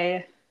a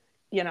day.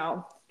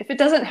 If it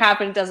doesn't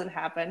happen, it doesn't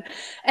happen.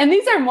 And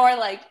these are more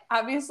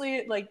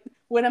obviously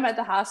when I'm at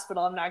the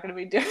hospital, I'm not going to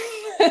be doing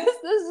this.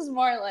 This is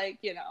more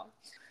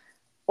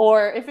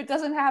or if it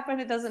doesn't happen,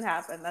 it doesn't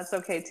happen. That's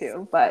okay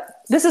too. But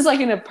this is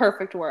in a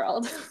perfect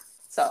world.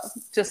 So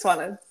just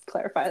want to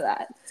clarify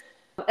that.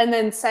 And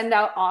then send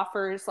out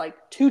offers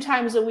 2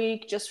 times a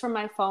week just from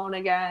my phone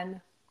again.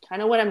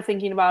 Kind of when I'm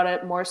thinking about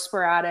it, more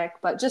sporadic,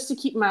 but just to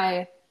keep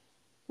my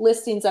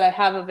listings that I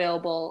have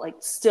available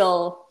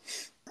still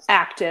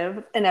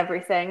active and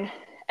everything.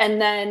 And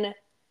then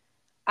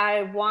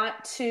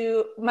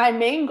my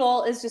main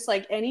goal is just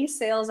any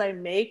sales I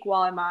make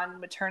while I'm on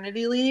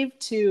maternity leave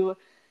to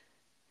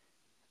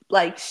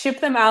ship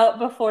them out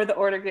before the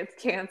order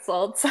gets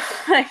canceled. So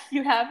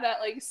you have that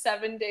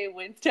 7-day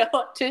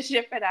window to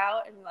ship it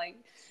out and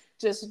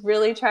just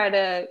really try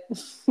to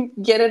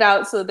get it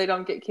out so they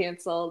don't get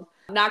canceled.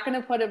 I'm not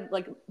going to put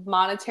a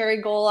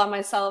monetary goal on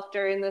myself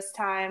during this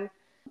time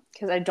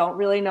because I don't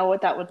really know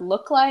what that would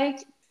look like.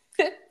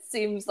 It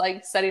seems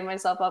like setting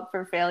myself up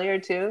for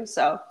failure too.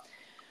 So,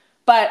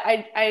 but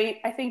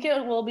I think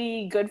it will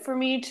be good for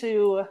me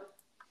to,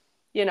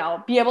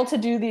 be able to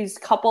do these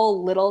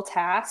couple little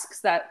tasks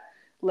that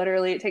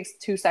literally it takes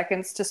 2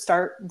 seconds to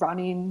start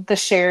running the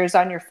shares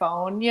on your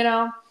phone,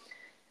 a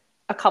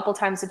couple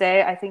times a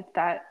day. I think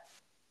that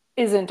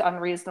isn't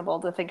unreasonable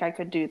to think I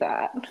could do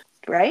that,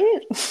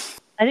 right?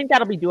 I think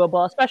that'll be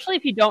doable, especially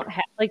if you don't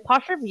have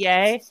Posher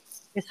VA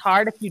is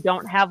hard if you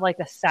don't have a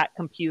set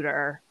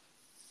computer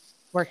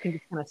where it can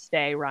just kind of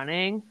stay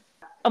running.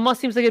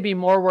 Almost seems like it'd be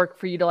more work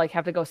for you to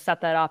have to go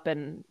set that up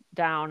and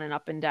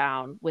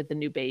down with the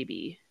new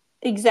baby.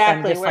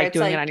 Exactly, just, where it's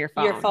doing it on your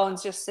phone. Your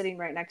phone's just sitting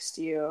right next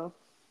to you.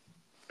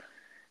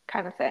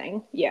 kind of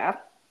thing. Yeah.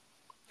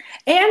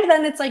 And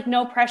then it's like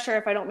no pressure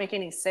if I don't make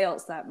any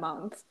sales that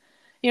month.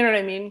 You know what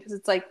I mean? Because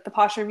it's like the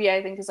Posh Review,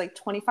 I think, is like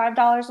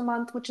 $25 a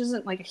month, which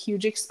isn't like a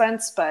huge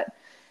expense, but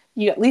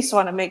you at least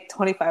want to make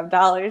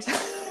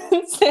 $25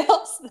 in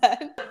sales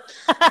then.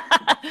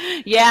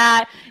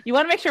 Yeah, you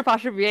want to make sure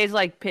Posh Review is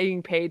like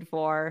being paid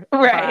for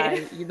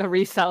by the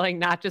reselling,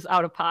 not just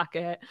out of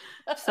pocket.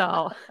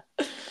 So,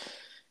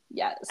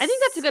 yes, I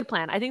think that's a good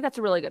plan. I think that's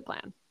a really good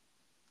plan.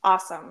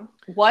 Awesome.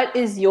 What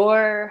is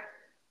your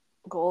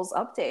goals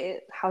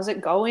update? How's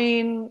it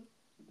going?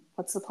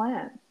 What's the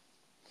plan?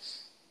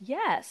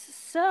 Yes.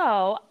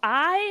 So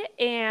I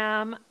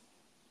am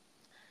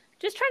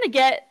just trying to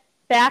get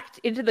back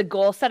into the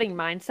goal setting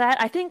mindset.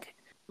 I think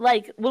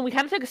like when we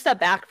kind of took a step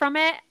back from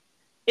it,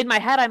 in my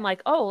head, I'm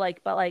like, oh,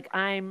 like, but like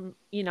I'm,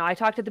 I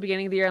talked at the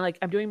beginning of the year, like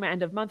I'm doing my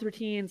end of month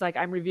routines, like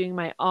I'm reviewing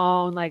my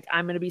own, like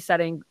I'm going to be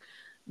setting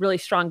really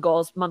strong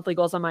goals, monthly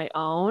goals on my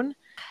own.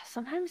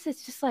 Sometimes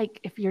it's just like,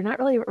 if you're not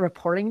really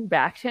reporting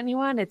back to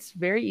anyone, it's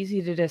very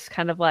easy to just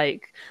kind of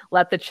like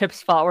let the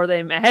chips fall where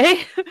they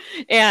may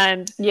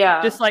and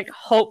just like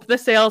hope the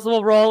sales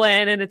will roll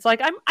in. And it's like,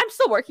 I'm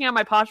still working on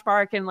my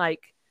Poshmark and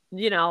like,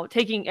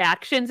 taking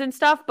actions and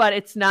stuff, but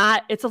it's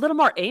a little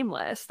more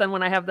aimless than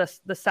when I have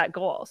the set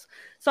goals.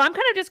 So I'm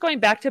kind of just going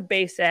back to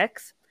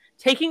basics,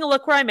 taking a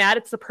look where I'm at.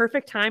 It's the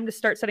perfect time to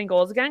start setting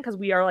goals again, because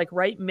we are like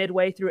right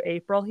midway through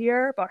April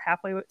here, about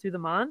halfway through the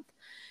month.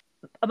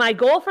 My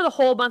goal for the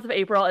whole month of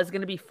April is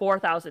going to be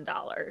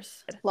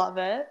 $4,000. Love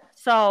it.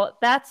 So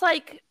that's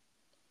like,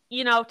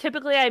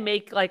 typically I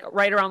make like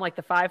right around like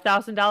the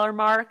 $5,000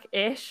 mark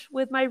ish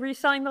with my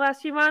reselling the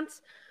last few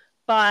months.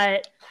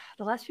 But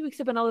the last few weeks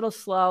have been a little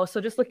slow.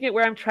 So just looking at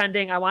where I'm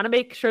trending, I want to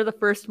make sure the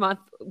first month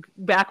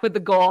back with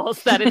the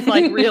goals that it's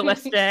like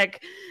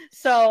realistic.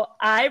 So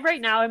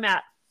right now I'm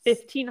at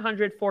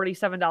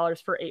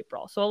 $1,547 for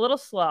April. So a little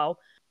slow.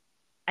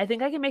 I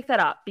think I can make that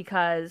up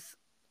because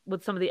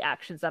with some of the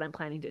actions that I'm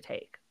planning to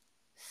take.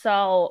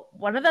 So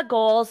one of the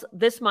goals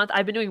this month,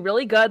 I've been doing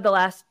really good the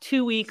last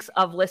 2 weeks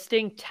of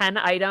listing 10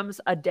 items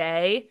a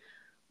day,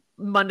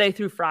 Monday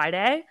through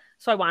Friday.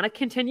 So I want to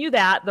continue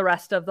that the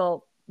rest of the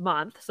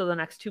month, so the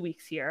next 2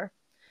 weeks here.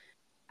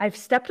 I've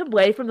stepped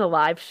away from the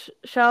live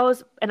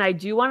shows, and I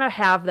do want to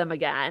have them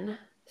again.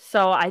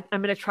 So I'm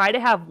going to try to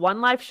have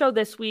one live show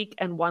this week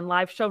and one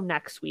live show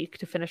next week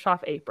to finish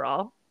off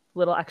April. A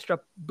little extra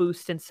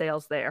boost in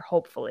sales there,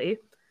 hopefully.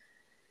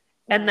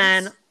 Nice. And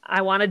then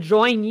I want to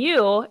join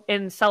you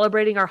in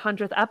celebrating our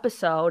 100th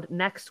episode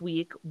next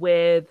week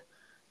with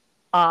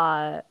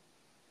a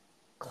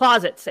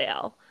closet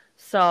sale.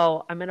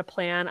 So I'm going to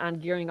plan on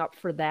gearing up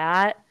for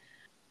that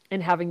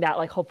and having that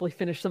like hopefully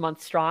finish the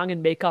month strong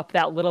and make up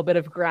that little bit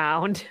of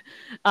ground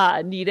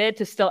needed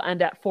to still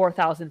end at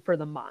 4,000 for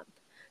the month.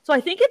 So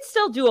I think it's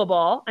still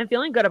doable. I'm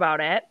feeling good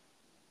about it.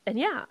 And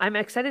yeah, I'm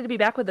excited to be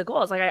back with the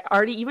goals. Like I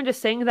already, even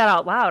just saying that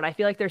out loud, I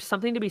feel like there's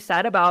something to be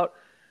said about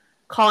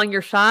calling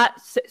your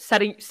shot,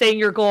 saying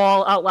your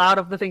goal out loud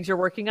of the things you're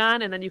working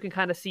on, and then you can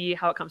kind of see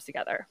how it comes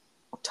together.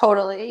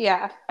 Totally.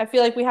 Yeah. I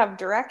feel like we have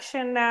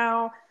direction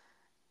now.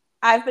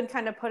 I've been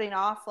kind of putting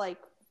off like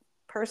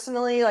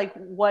personally, like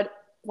what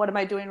am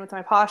I doing with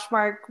my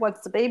Poshmark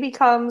once the baby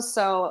comes?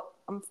 So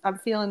I'm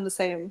feeling the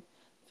same,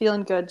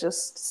 feeling good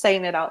just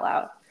saying it out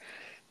loud.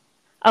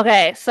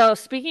 Okay, so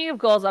speaking of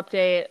goals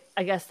update,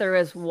 I guess there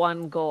is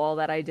one goal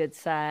that I did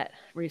set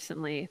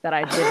recently that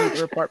I did need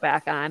to report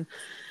back on.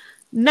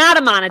 Not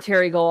a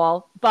monetary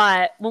goal,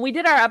 but when we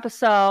did our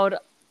episode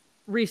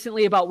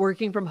recently about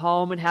working from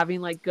home and having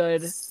like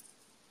good,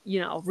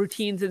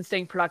 routines and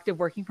staying productive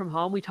working from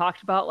home, we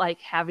talked about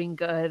like having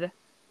good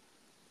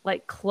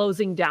like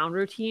closing down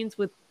routines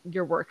with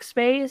your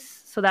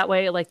workspace. So that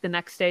way, like the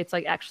next day, it's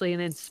like actually an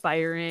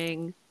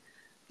inspiring,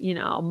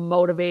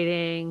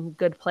 motivating,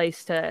 good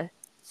place to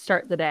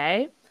start the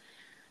day.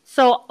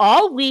 So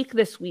all week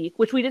this week,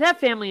 which we did have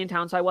family in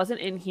town, so I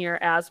wasn't in here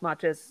as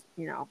much as,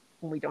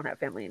 when we don't have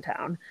family in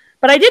town.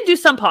 But I did do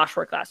some Posh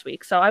work last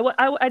week. So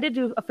I did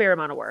do a fair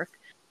amount of work.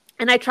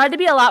 And I tried to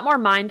be a lot more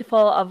mindful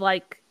of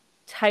like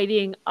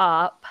tidying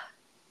up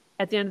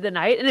at the end of the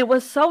night. And it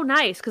was so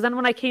nice because then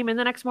when I came in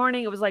the next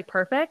morning, it was like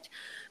perfect.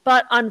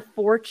 But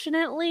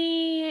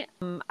unfortunately,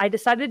 I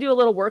decided to do a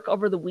little work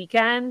over the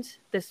weekend,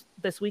 this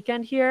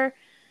weekend here,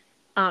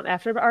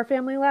 after our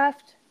family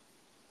left.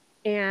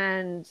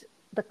 And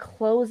the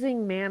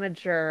closing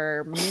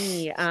manager,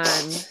 me, on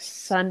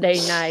Sunday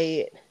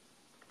night,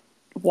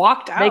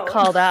 walked out. They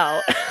called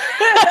out.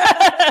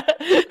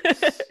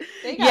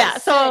 They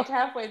got sick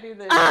halfway through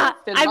the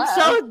I'm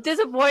so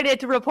disappointed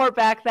to report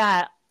back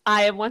that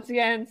I am once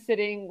again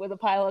sitting with a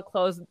pile of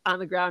clothes on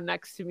the ground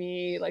next to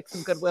me, like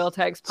some Goodwill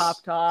tags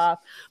popped off.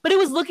 But it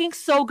was looking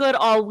so good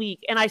all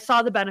week, and I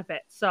saw the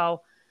benefit.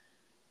 So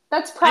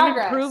that's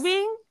progress.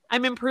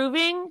 I'm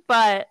improving,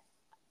 but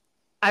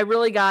I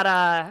really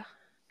gotta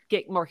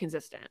get more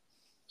consistent.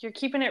 You're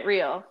keeping it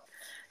real.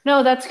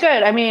 No, that's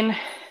good. I mean,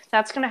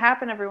 that's going to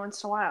happen every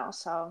once in a while.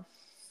 So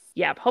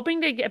yeah, I'm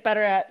hoping to get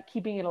better at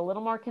keeping it a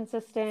little more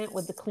consistent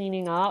with the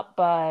cleaning up,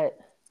 but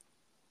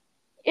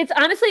It's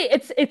honestly,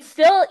 it's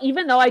still,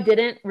 even though I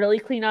didn't really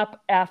clean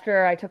up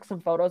after I took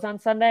some photos on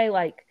Sunday,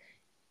 like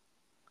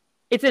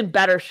it's in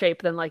better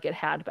shape than like it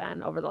had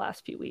been over the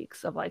last few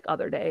weeks of like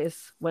other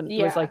days when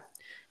it was like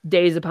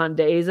days upon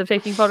days of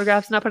taking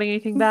photographs, not putting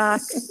anything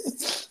back.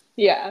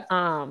 Yeah.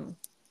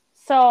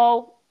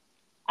 So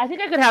I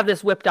think I could have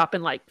this whipped up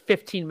in like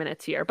 15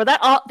 minutes here, but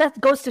that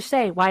goes to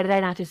say, why did I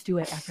not just do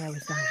it after I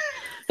was done?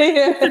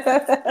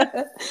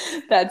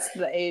 That's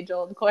the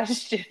age-old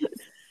question.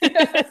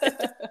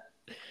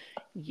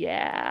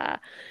 Yeah.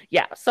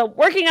 So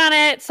working on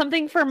it,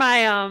 something for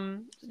my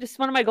just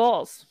one of my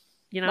goals.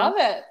 Love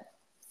it.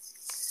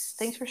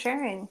 Thanks for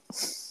sharing.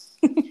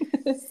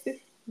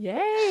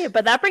 Yay.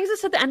 But that brings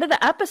us to the end of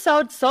the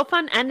episode. So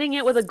fun ending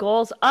it with a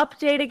goals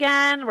update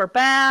again. We're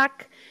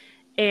back.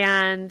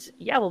 And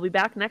yeah, we'll be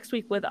back next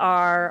week with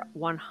our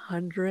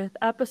 100th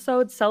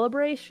episode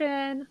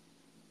celebration.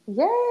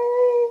 Yay.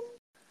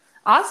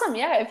 Awesome.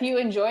 Yeah. If you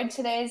enjoyed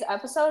today's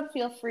episode,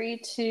 feel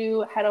free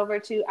to head over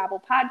to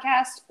Apple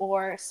Podcast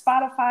or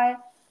Spotify.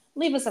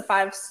 Leave us a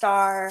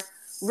 5-star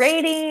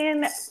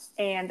rating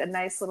and a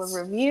nice little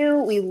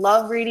review. We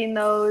love reading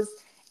those.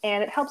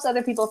 And it helps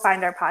other people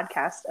find our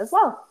podcast as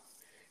well.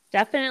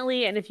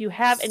 Definitely. And if you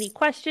have any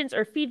questions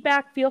or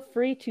feedback, feel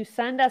free to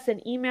send us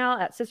an email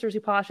at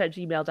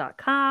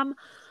sisterswhoposh@gmail.com.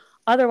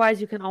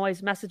 Otherwise, you can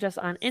always message us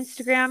on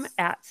Instagram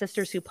at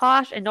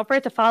sisterswhoposh. And don't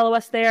forget to follow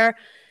us there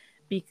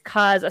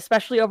because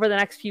especially over the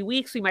next few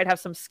weeks, we might have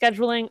some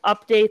scheduling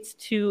updates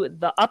to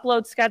the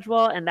upload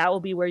schedule. And that will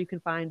be where you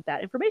can find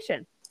that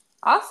information.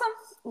 Awesome.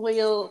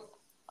 We'll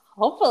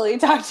hopefully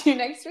talk to you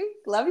next week.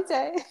 Love you,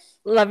 Tay.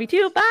 Love you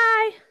too.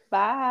 Bye.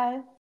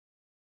 Bye.